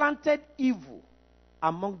 he planted evil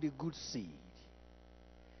among the good seed.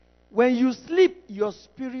 When you sleep, your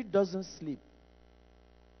spirit doesn't sleep.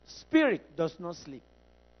 Spirit does not sleep.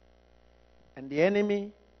 And the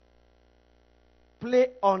enemy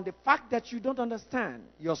play on the fact that you don't understand.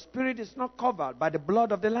 Your spirit is not covered by the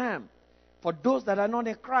blood of the Lamb. For those that are not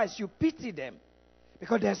in Christ, you pity them.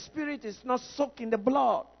 Because their spirit is not soaked in the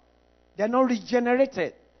blood. They are not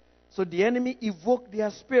regenerated. So the enemy evoked their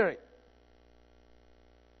spirit.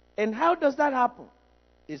 And how does that happen?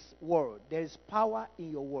 It's word. There is power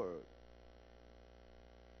in your word.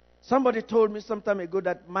 Somebody told me some time ago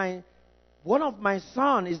that one of my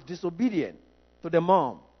son is disobedient to the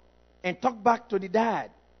mom and talked back to the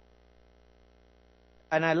dad.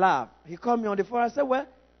 And I laughed. He called me on the phone. I said, well,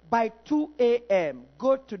 by 2 a.m.,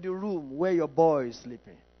 go to the room where your boy is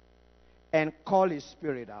sleeping and call his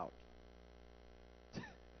spirit out.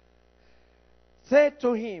 Say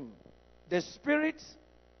to him, the spirit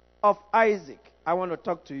of Isaac, I want to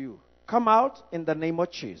talk to you. Come out in the name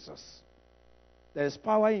of Jesus. There is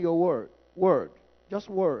power in your word. Word. Just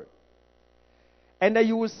word. And then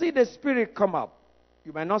you will see the spirit come up.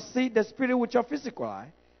 You might not see the spirit with your physical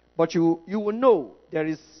eye, but you will know there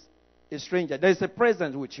is a stranger. There is a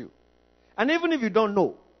presence with you. And even if you don't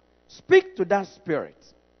know, Speak to that spirit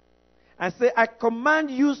and say, I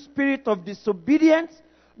command you, spirit of disobedience,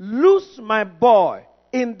 loose my boy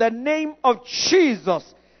in the name of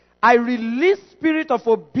Jesus. I release spirit of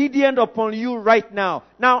obedience upon you right now.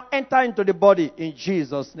 Now enter into the body in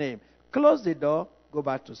Jesus' name. Close the door, go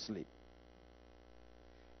back to sleep.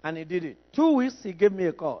 And he did it. 2 weeks, he gave me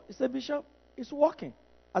a call. He said, Bishop, it's working.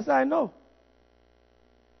 I said, I know.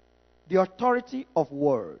 The authority of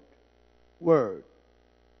word. Word.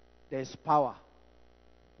 There's power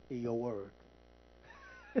in your word.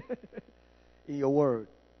 In your word.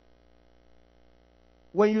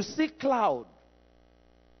 When you see cloud,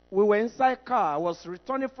 we were inside car. I was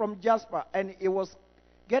returning from Jasper, and it was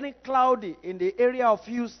getting cloudy in the area of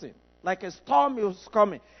Houston. Like a storm was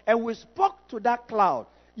coming. And we spoke to that cloud.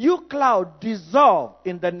 You cloud, dissolve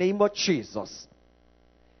in the name of Jesus.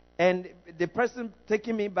 And the person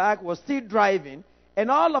taking me back was still driving. And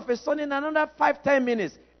all of a sudden, in another 5-10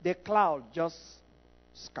 minutes, the cloud just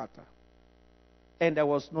scattered. And there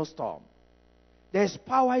was no storm. There's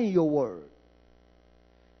power in your word.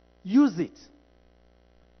 Use it.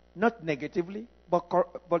 Not negatively,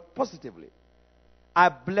 but positively. I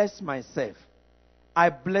bless myself. I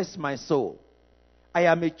bless my soul. I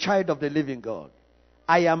am a child of the living God.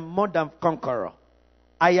 I am more than conqueror.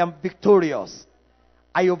 I am victorious.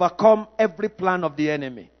 I overcome every plan of the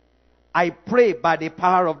enemy. I pray by the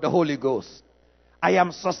power of the Holy Ghost. I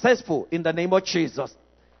am successful in the name of Jesus.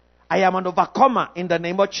 I am an overcomer in the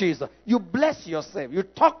name of Jesus. You bless yourself. You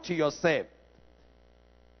talk to yourself.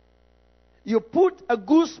 You put a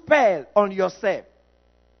good spell on yourself.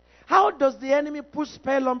 How does the enemy put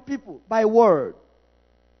spell on people? By word.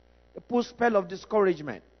 He puts spell of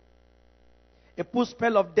discouragement. He puts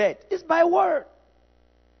spell of death. It's by word.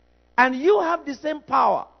 And you have the same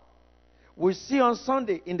power. We see on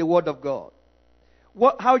Sunday in the Word of God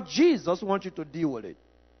how Jesus wants you to deal with it.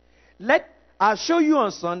 I'll show you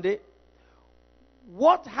on Sunday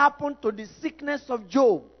what happened to the sickness of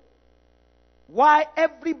Job. Why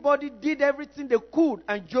everybody did everything they could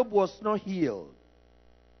and Job was not healed.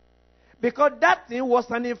 Because that thing was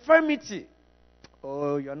an infirmity.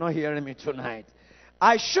 Oh, you're not hearing me tonight.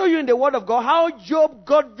 I show you in the Word of God how Job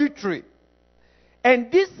got victory.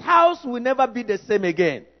 And this house will never be the same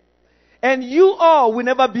again. And you all will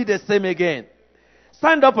never be the same again.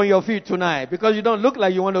 Stand up on your feet tonight because you don't look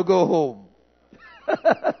like you want to go home.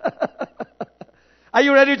 Are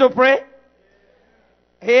you ready to pray?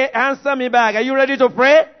 Hey, answer me back. Are you ready to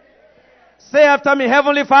pray? Say after me,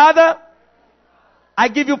 Heavenly Father, I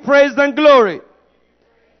give you praise and glory.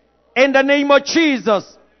 In the name of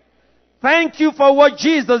Jesus. Thank you for what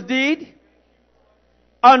Jesus did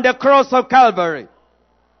on the cross of Calvary.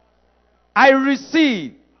 I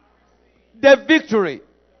receive the victory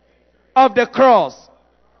of the cross.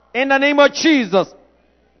 In the name of Jesus.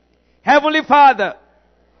 Heavenly Father,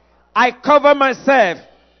 I cover myself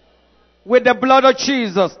with the blood of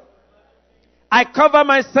Jesus. I cover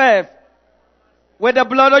myself with the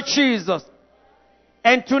blood of Jesus.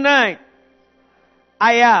 And tonight,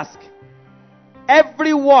 I ask,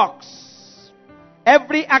 every works,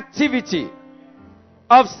 every activity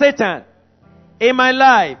of Satan in my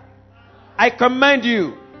life, I command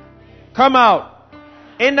you, come out.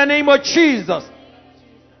 In the name of Jesus,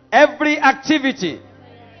 every activity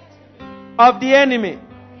of the enemy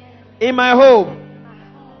in my home,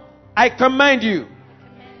 I command you,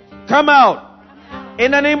 come out.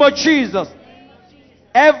 In the name of Jesus,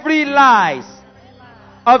 every lies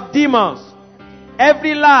of demons,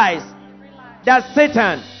 every lies that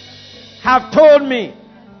Satan have told me,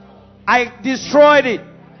 I destroyed it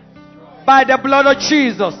by the blood of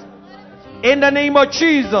Jesus. In the name of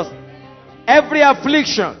Jesus, every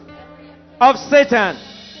affliction of Satan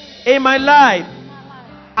in my life,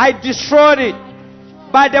 I destroyed it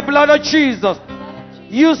by the blood of Jesus.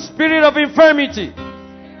 You spirit of infirmity,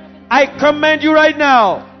 I command you right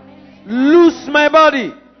now, loose my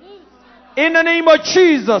body. In the name of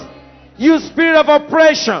Jesus, you spirit of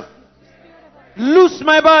oppression, loose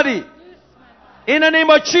my body. In the name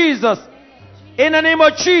of Jesus. In the name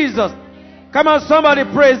of Jesus. Come on, somebody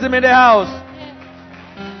praise him in the house.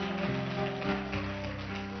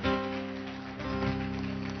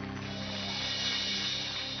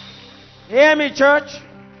 Hear me, church.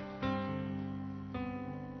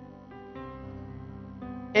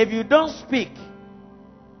 If you don't speak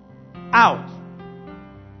out,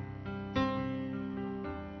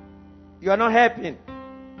 you are not helping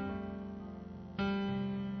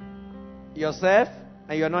yourself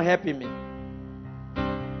and you are not helping me.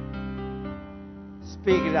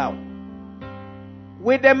 Speak it out.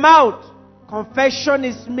 With the mouth, confession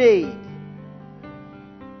is made.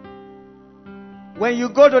 When you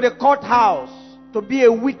go to the courthouse to be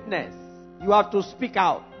a witness, you have to speak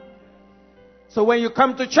out. So when you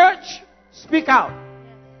come to church, speak out.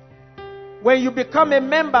 When you become a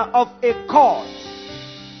member of a court,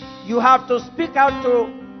 you have to speak out to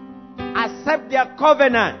accept their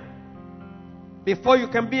covenant before you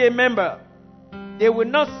can be a member. They will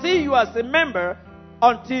not see you as a member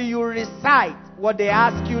until you recite what they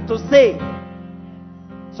ask you to say.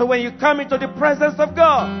 So when you come into the presence of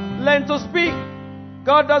God, learn to speak.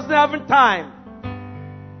 God doesn't have time.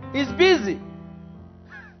 He's busy.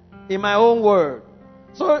 In my own word.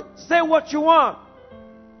 So say what you want.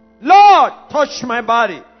 Lord, touch my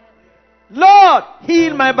body. Lord,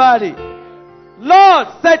 heal my body. Lord,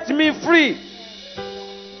 set me free.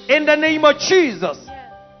 In the name of Jesus.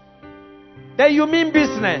 Then you mean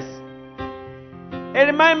business. It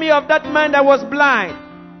reminds me of that man that was blind.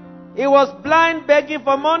 He was blind, begging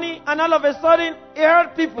for money, and all of a sudden, he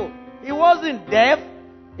heard people. He wasn't deaf.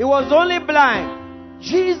 He was only blind.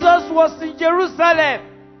 Jesus was in Jerusalem.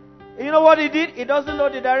 You know what he did? He doesn't know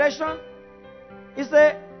the direction. He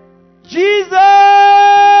said, Jesus,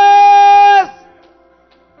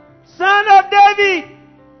 Son of David,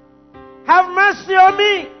 have mercy on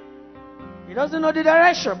me. He doesn't know the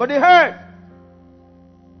direction, but he heard.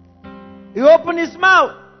 He opened his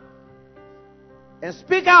mouth and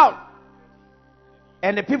speak out.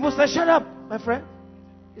 And the people said, shut up, my friend.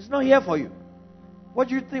 It's not here for you. What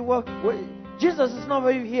do you think? Well, Jesus is not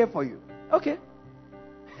here for you. Okay.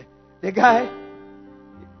 The guy,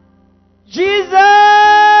 Jesus,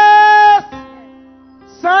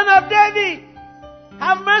 Son of David,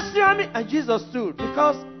 have mercy on me. And Jesus stood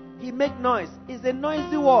because he make noise. It's a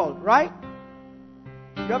noisy world, right?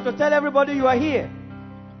 You have to tell everybody you are here.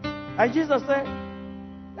 And Jesus said,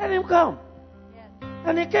 let him come. Yes.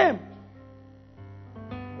 And he came.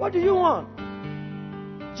 What do you want?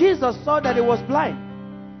 Jesus saw that he was blind.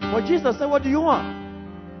 But Jesus said, what do you want?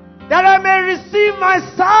 That I may receive my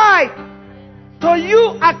sight to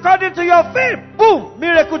you according to your faith. Boom!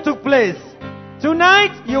 Miracle took place.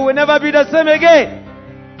 Tonight, you will never be the same again.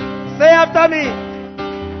 Say after me.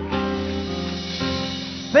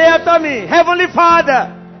 Say after me. Heavenly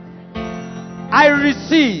Father, I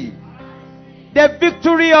receive the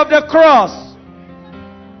victory of the cross.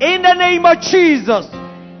 In the name of Jesus,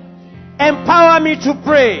 empower me to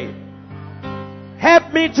pray.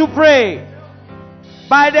 Help me to pray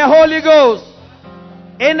by the Holy Ghost.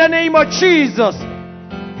 In the name of Jesus.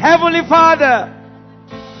 Heavenly Father,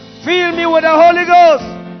 fill me with the Holy Ghost.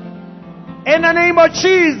 In the name of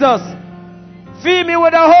Jesus. Fill me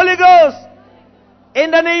with the Holy Ghost.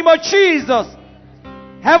 In the name of Jesus.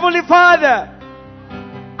 Heavenly Father,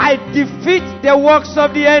 I defeat the works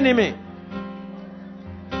of the enemy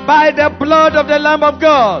by the blood of the Lamb of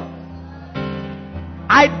God.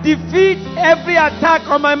 I defeat every attack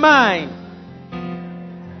on my mind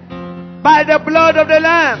by the blood of the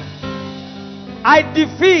Lamb. I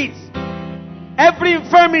defeat every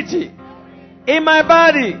infirmity in my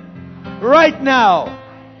body right now.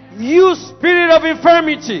 You spirit of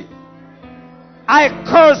infirmity, I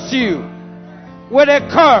curse you with a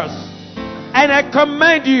curse. And I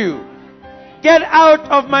command you, get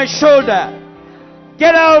out of my shoulder.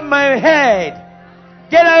 Get out of my head.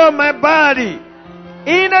 Get out of my body.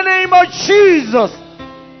 In the name of Jesus.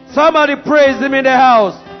 Somebody praise him in the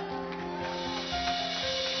house.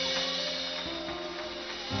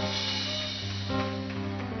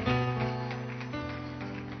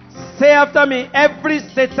 Say after me, every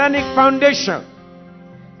satanic foundation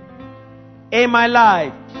in my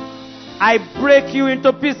life, I break you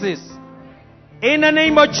into pieces. In the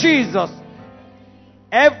name of Jesus,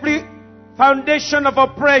 every foundation of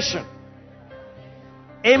oppression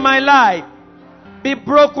in my life be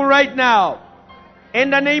broken right now. In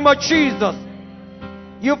the name of Jesus,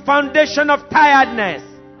 you foundation of tiredness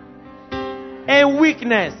and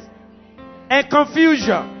weakness and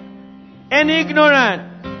confusion and ignorance,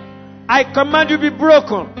 I command you be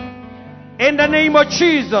broken. In the name of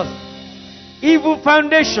Jesus, evil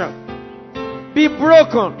foundation be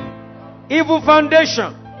broken. Evil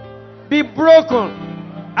foundation be broken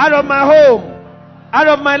out of my home, out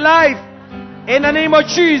of my life. In the name of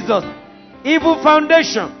Jesus, evil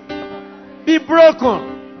foundation be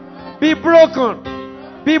broken, be broken,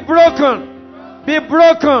 be broken, be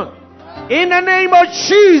broken. In the name of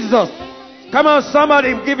Jesus. Come on,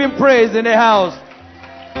 somebody give him praise in the house.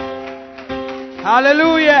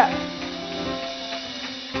 Hallelujah.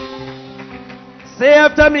 Say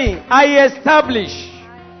after me, I establish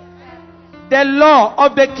the law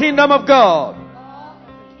of the kingdom of God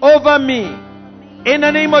over me. In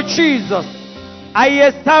the name of Jesus, I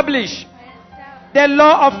establish the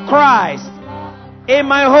law of Christ in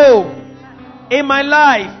my home, in my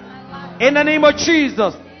life. In the name of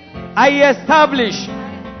Jesus, I establish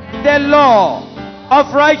the law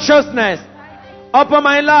of righteousness upon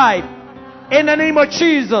my life. In the name of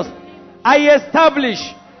Jesus, I establish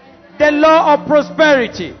the law of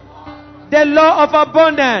prosperity, the law of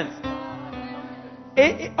abundance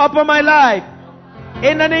upon my life.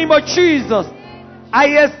 In the name of Jesus, I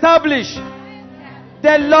establish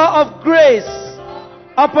the law of grace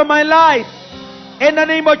upon my life. In the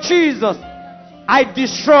name of Jesus, I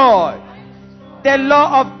destroy the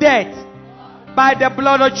law of death by the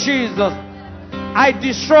blood of Jesus. I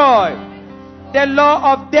destroy the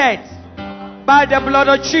law of death by the blood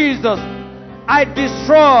of Jesus. I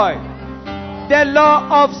destroy the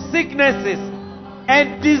law of sicknesses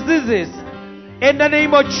and diseases. In the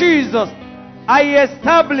name of Jesus, I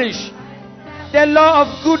establish the law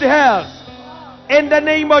of good health. In the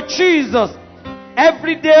name of Jesus,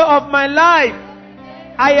 every day of my life,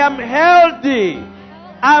 I am healthy,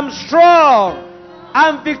 I'm strong,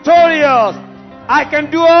 I'm victorious. I can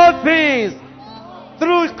do all things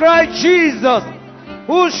through Christ Jesus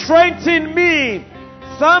who strengthened me.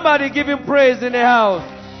 Somebody give him praise in the house.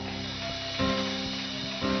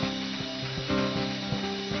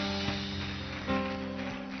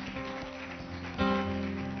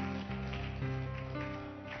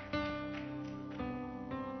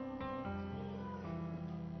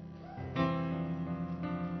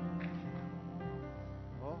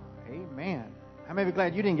 I may be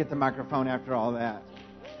glad you didn't get the microphone after all that.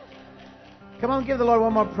 Come on, give the Lord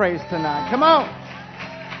one more praise tonight. Come on.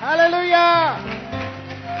 Hallelujah.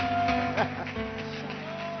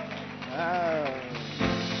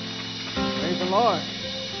 Praise the Lord.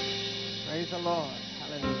 Praise the Lord.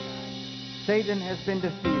 Hallelujah. Satan has been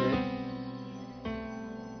defeated.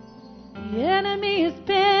 The enemy has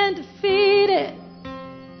been defeated,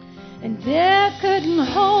 and death couldn't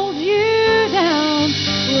hold you down.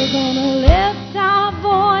 We're gonna lift our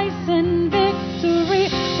voice in victory.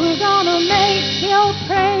 We're gonna make your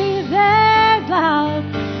praises loud,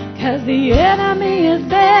 'cause the enemy has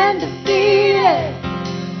been defeated,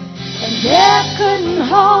 and death couldn't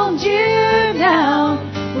hold you down.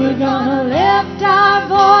 We're gonna lift our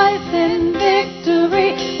voice in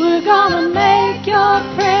victory. We're gonna make your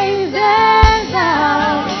praises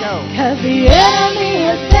loud, 'cause the enemy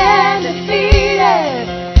has been defeated,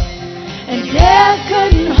 and death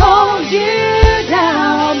couldn't hold you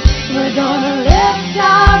down. We're gonna lift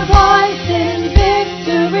our voice in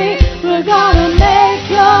victory. We're gonna make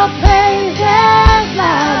your praises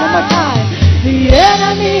loud. One more time. The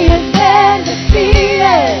enemy has been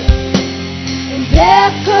defeated, and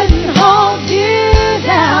death couldn't hold you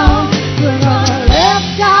down. We're gonna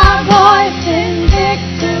lift our voice in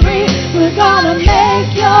victory. We're gonna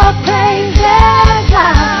make your praises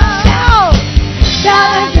loud. Shout!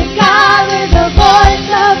 Shout unto God with a voice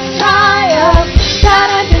of triumph. Shout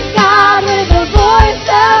unto God with a voice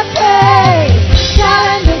of praise. Shout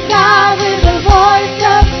unto God with a voice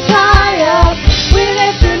of triumph. We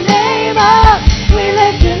lift your name up. We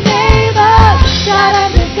lift your name up. Shout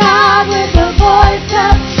unto God with a voice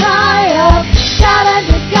of triumph. Shout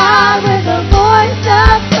unto God with a voice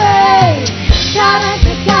of praise. Shout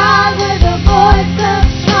unto God with a voice of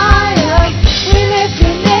triumph. We lift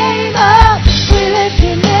your name up. We lift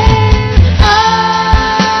your name up.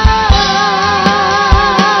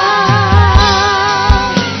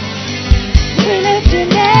 We lift your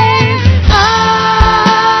name up.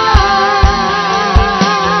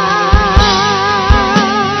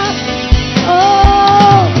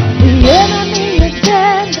 Oh, the enemy has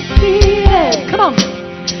been defeated. Come on.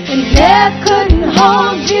 And death couldn't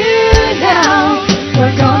hold you down.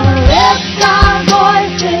 We're gonna lift our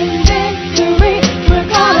voice in victory. We're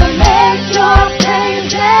gonna make your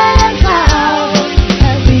praises loud.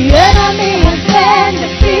 'Cause the enemy has been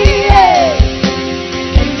defeated,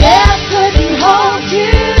 and death couldn't hold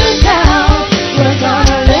you down. We're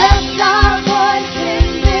gonna lift our voice in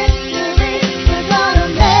victory. We're gonna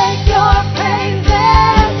make your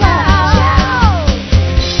praises loud.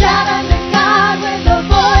 Shout unto God with a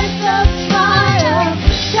voice of triumph.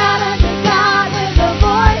 Shout unto God with a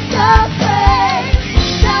voice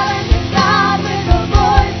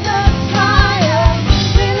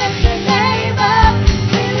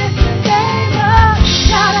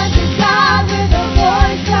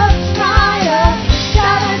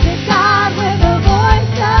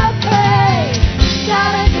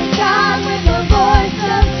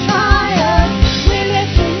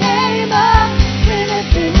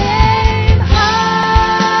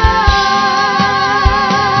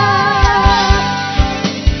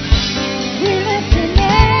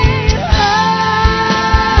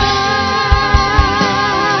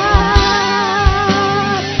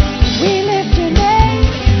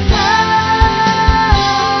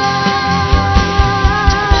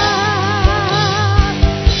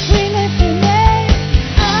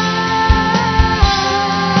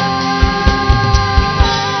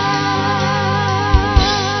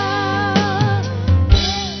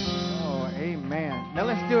Now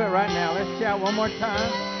let's do it right now. Let's shout one more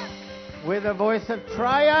time with a voice of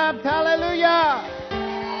triumph. Hallelujah.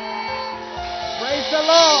 Praise the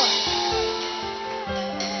Lord.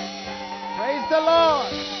 Praise the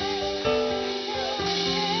Lord.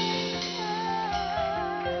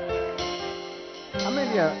 How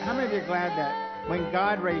many of you are glad that when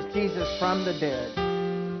God raised Jesus from the dead,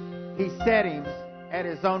 He set Him at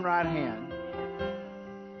His own right hand,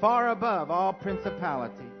 far above all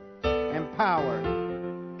principality and power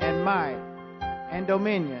and might and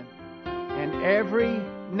dominion and every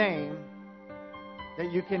name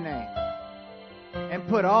that you can name, and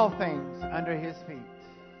put all things under His feet?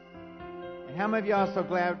 And how many of you are also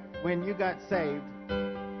glad when you got saved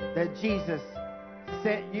that Jesus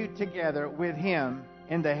set you together with Him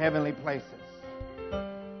in the heavenly places?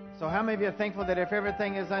 So how many of you are thankful that if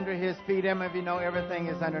everything is under His feet, how many of you know everything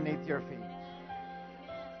is underneath your feet?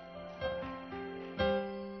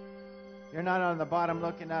 You're not on the bottom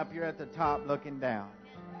looking up, you're at the top looking down.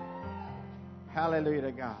 Hallelujah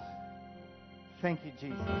to God. Thank you,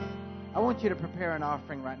 Jesus. I want you to prepare an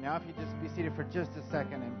offering right now. If you just be seated for just a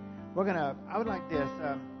second. And I would like this.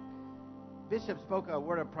 Bishop spoke a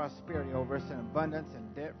word of prosperity over us, and abundance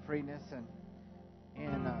and debt-freeness.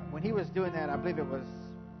 And when he was doing that, I believe it was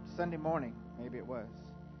Sunday morning, maybe it was,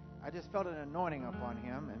 I just felt an anointing upon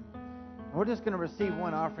him. And we're just going to receive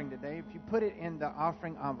one offering today. If you put it in the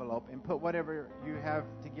offering envelope and put whatever you have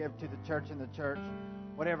to give to the church in the church,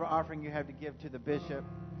 whatever offering you have to give to the bishop,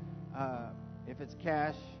 if it's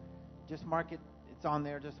cash, just mark it. It's on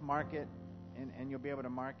there. Just mark it, and you'll be able to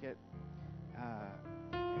mark it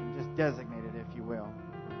and just designate it, if you will.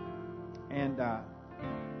 And how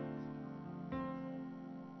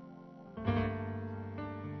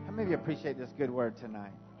many of you appreciate this good word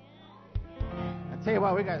tonight? I tell you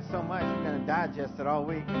what, we got so much. We're going to digest it all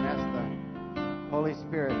week, and that's the Holy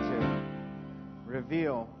Spirit to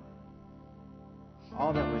reveal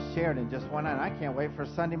all that was shared in just one night. I can't wait for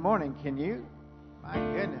Sunday morning. Can you? My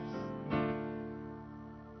goodness.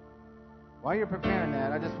 While you're preparing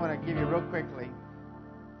that, I just want to give you real quickly,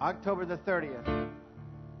 October the 30th,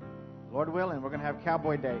 Lord willing, we're going to have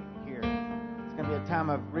Cowboy Day here. It's going to be a time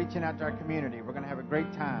of reaching out to our community. We're going to have a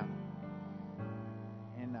great time.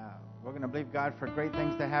 And we're going to believe God for great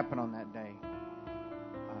things to happen on that day.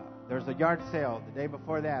 There's a yard sale the day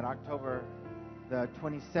before that, October the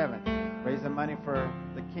 27th, raising money for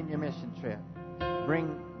the Kenya mission trip.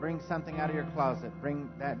 Bring something out of your closet. Bring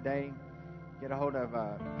that day. Get a hold of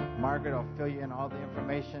Margaret. I'll fill you in all the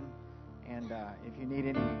information. And if you need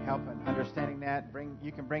any help in understanding that,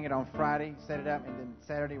 you can bring it on Friday, set it up, and then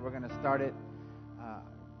Saturday we're going to start it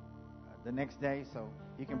the next day. So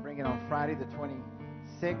you can bring it on Friday the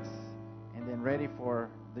 26th, and then ready for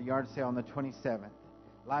the yard sale on the 27th.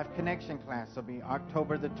 Life Connection class will be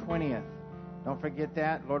October the 20th. Don't forget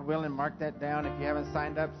that. Lord willing, mark that down. If you haven't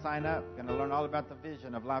signed up, sign up. Going to learn all about the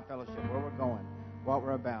vision of Life Fellowship, where we're going, what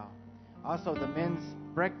we're about. Also, the men's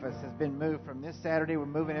breakfast has been moved from this Saturday. We're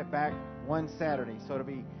moving it back one Saturday, so it'll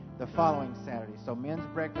be the following Saturday. So men's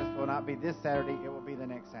breakfast will not be this Saturday. It will be the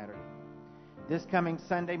next Saturday. This coming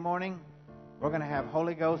Sunday morning, we're going to have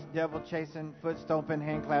Holy Ghost, devil chasing, foot stomping,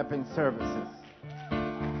 hand clapping services.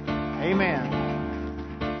 Amen.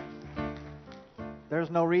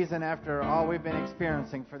 There's no reason after all we've been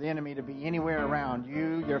experiencing for the enemy to be anywhere around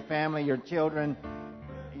you, your family, your children,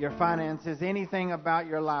 your finances, anything about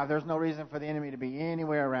your life. There's no reason for the enemy to be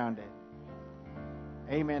anywhere around it.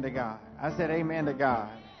 Amen to God. I said amen to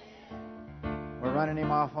God. We're running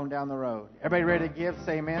him off on down the road. Everybody ready to give?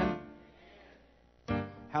 Say amen.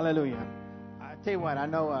 Hallelujah. I tell you what, I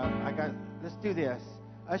know let's do this.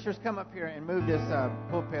 Ushers, come up here and move this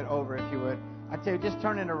pulpit over, if you would. I tell you, just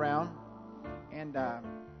turn it around. And tell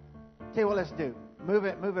you what, let's do. Move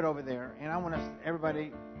it over there. And I want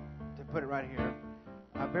everybody to put it right here.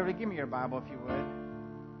 Beverly, give me your Bible, if you would.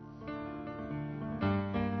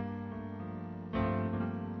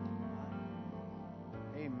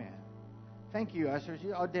 Amen. Thank you, ushers.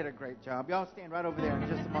 You all did a great job. Y'all stand right over there. In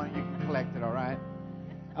just a moment, you can collect it, all right?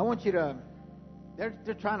 I want you to...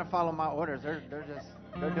 They're trying to follow my orders. They're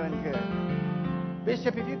doing good.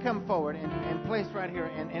 Bishop, if you come forward and place right here,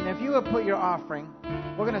 and if you would put your offering,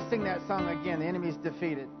 we're going to sing that song again, The Enemy's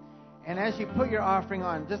Defeated. And as you put your offering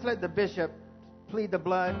on, just let the bishop plead the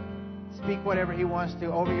blood, speak whatever he wants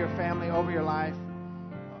to over your family, over your life,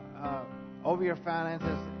 over your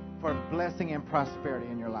finances, for blessing and prosperity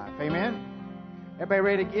in your life. Amen? Everybody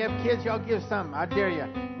ready to give? Kids, y'all give something. I dare you.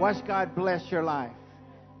 Watch God bless your life.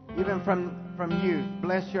 Even from youth,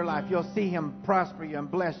 bless your life. You'll see him prosper you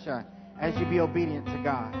and bless you as you be obedient to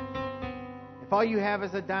God. If If all you have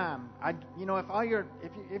is a dime,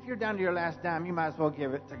 if you're down to your last dime, you might as well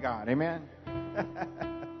give it to God. Amen.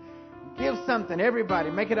 Give something, everybody.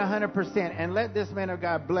 Make it 100%, and let this man of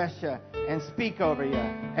God bless you and speak over you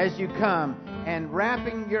as you come, and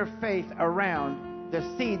wrapping your faith around the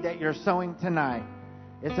seed that you're sowing tonight.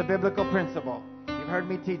 It's a biblical principle. You've heard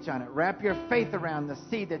me teach on it. Wrap your faith around the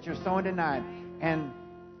seed that you're sowing tonight, and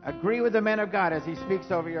agree with the man of God as he speaks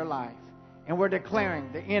over your life. And we're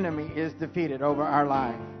declaring the enemy is defeated over our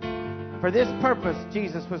life. For this purpose,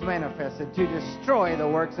 Jesus was manifested, to destroy the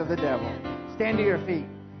works of the devil. Stand to your feet.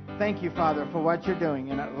 Thank you, Father, for what you're doing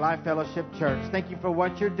in Life Fellowship Church. Thank you for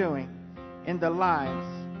what you're doing in the lives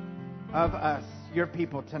of us, your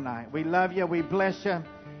people, tonight. We love you. We bless you.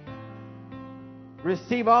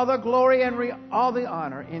 Receive all the glory and all the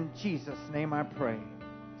honor. In Jesus' name I pray.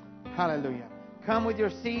 Hallelujah. Come with your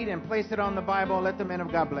seed and place it on the Bible. Let the men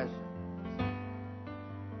of God bless you.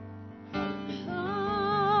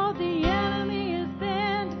 Oh, the enemy has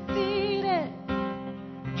been defeated.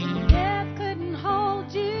 Death couldn't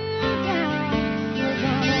hold you down. We're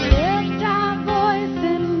gonna lift our voice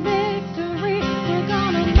in victory. We're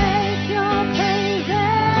gonna make your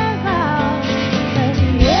praises loud. 'Cause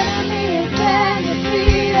the enemy has been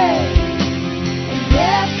defeated. And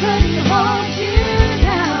death couldn't hold you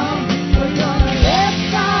down. We're gonna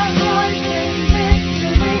lift our voice in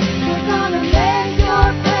victory. We're gonna make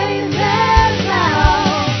your praises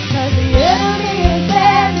loud. 'Cause the enemy has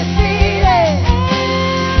been defeated.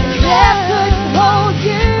 And death couldn't hold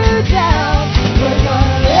you down. We're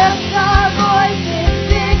gonna lift our voice in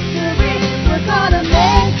victory. We're gonna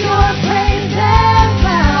make your praises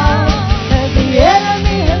loud. 'Cause the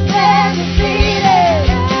enemy has been defeated.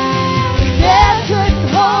 And death couldn't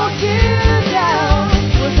hold you down.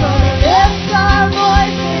 We're gonna lift our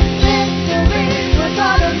voice in victory. We're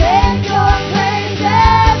gonna make your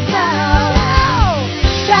praises loud.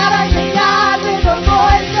 Shout unto God with a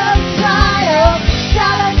voice of triumph.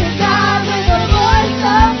 Shout unto God with a voice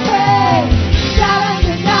of praise. Shout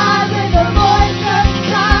unto God with a voice of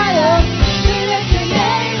triumph. We lift your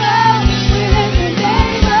name up. We lift your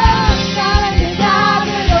name up. Shout unto God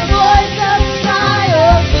with a voice of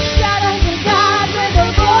triumph. Shout unto God with a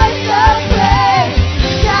voice of praise.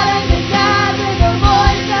 Shout unto God with a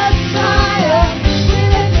voice of triumph. We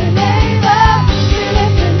lift your name up. We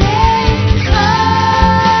lift your name up.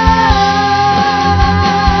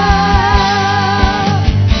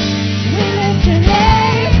 We lift your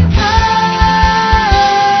name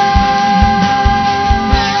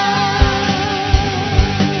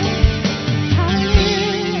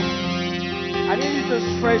I need you to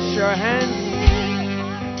stretch your hands.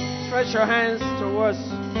 Stretch your hands towards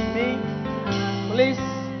me. Please,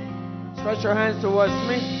 stretch your hands towards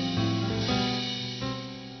me.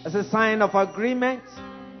 As a sign of agreement.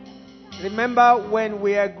 Remember when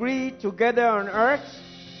we agree together on earth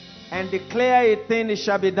and declare a thing, it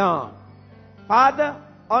shall be done. Father,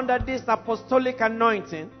 under this apostolic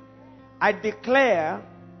anointing, I declare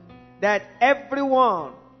that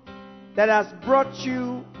everyone that has brought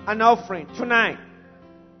you an offering tonight,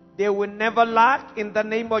 they will never lack in the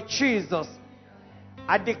name of Jesus.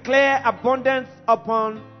 I declare abundance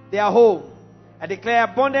upon their home. I declare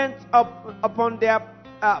abundance upon their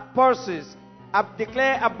purses. I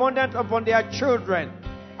declare abundance upon their children.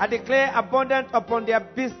 I declare abundance upon their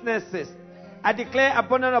businesses. I declare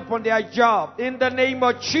abundance upon their job. In the name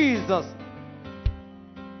of Jesus.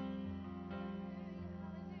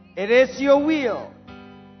 It is your will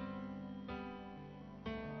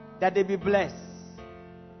that they be blessed.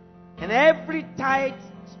 And every tight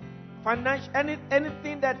financial,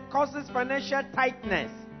 anything that causes financial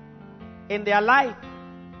tightness in their life,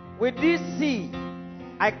 with this seed,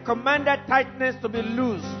 I command that tightness to be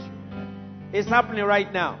loosed. It's happening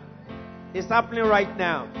right now. It's happening right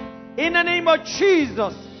now. In the name of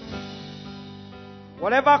Jesus,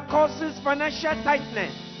 whatever causes financial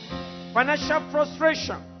tightness, financial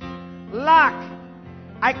frustration, lack,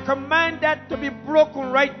 I command that to be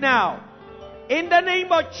broken right now. In the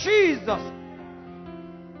name of Jesus,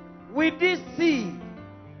 with this seed,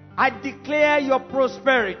 I declare your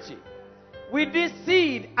prosperity. With this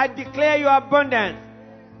seed, I declare your abundance.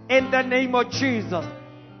 In the name of Jesus.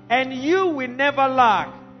 And you will never lack.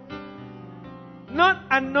 Not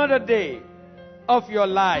another day of your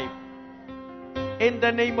life. In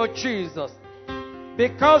the name of Jesus.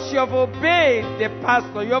 Because you have obeyed the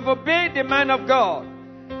pastor, you have obeyed the man of God,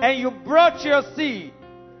 and you brought your seed.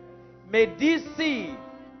 May this seed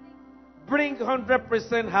bring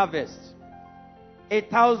 100% harvest,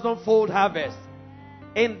 1,000-fold harvest,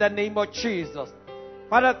 in the name of Jesus.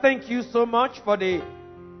 Father, thank you so much for the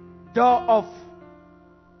door of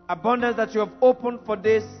abundance that you have opened for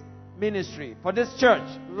this ministry, for this church,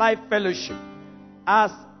 Life Fellowship,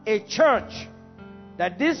 as a church,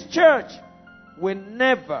 that this church will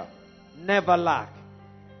never, never lack.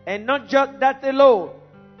 And not just that alone.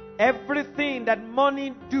 Everything that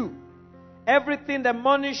money do, everything that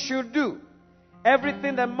money should do,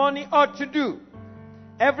 everything that money ought to do,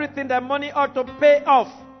 everything that money ought to pay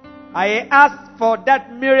off, I ask for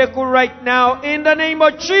that miracle right now in the name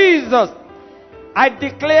of Jesus. I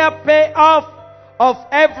declare payoff of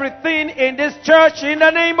everything in this church in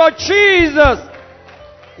the name of Jesus.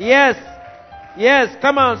 Yes. Yes,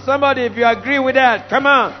 come on, somebody, if you agree with that, come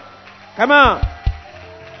on. Come on.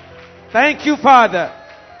 Thank you, Father.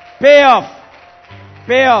 Pay off.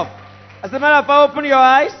 Pay off. As a matter of fact, open your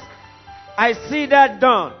eyes. I see that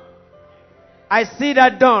done. I see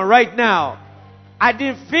that done right now. I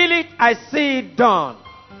didn't feel it. I see it done.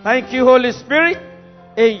 Thank you, Holy Spirit.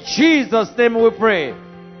 In Jesus' name we pray.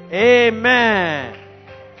 Amen.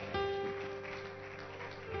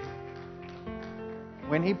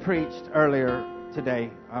 When he preached earlier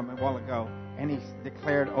today, a while ago, and he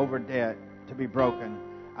declared over debt to be broken,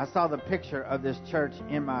 I saw the picture of this church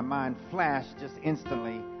in my mind flash just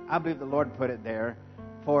instantly. I believe the Lord put it there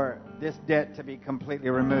for this debt to be completely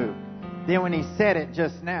removed. Then when he said it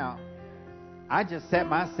just now, I just set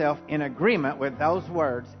myself in agreement with those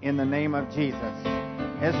words in the name of Jesus,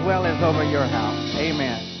 as well as over your house.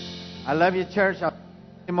 Amen. I love you, church.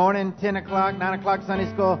 Morning, 10 o'clock, 9 o'clock Sunday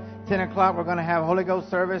school, 10 o'clock we're going to have Holy Ghost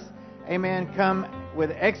service. Amen. Come with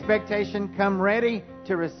expectation. Come ready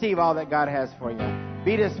to receive all that God has for you.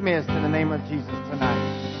 Be dismissed in the name of Jesus tonight.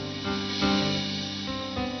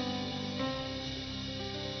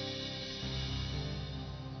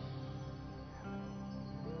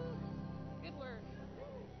 Good word.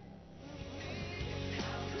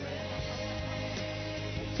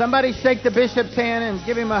 Somebody shake the bishop's hand and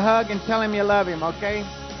give him a hug and tell him you love him, okay?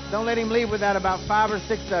 Don't let him leave without about 5 or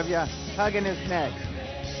 6 of you hugging his neck.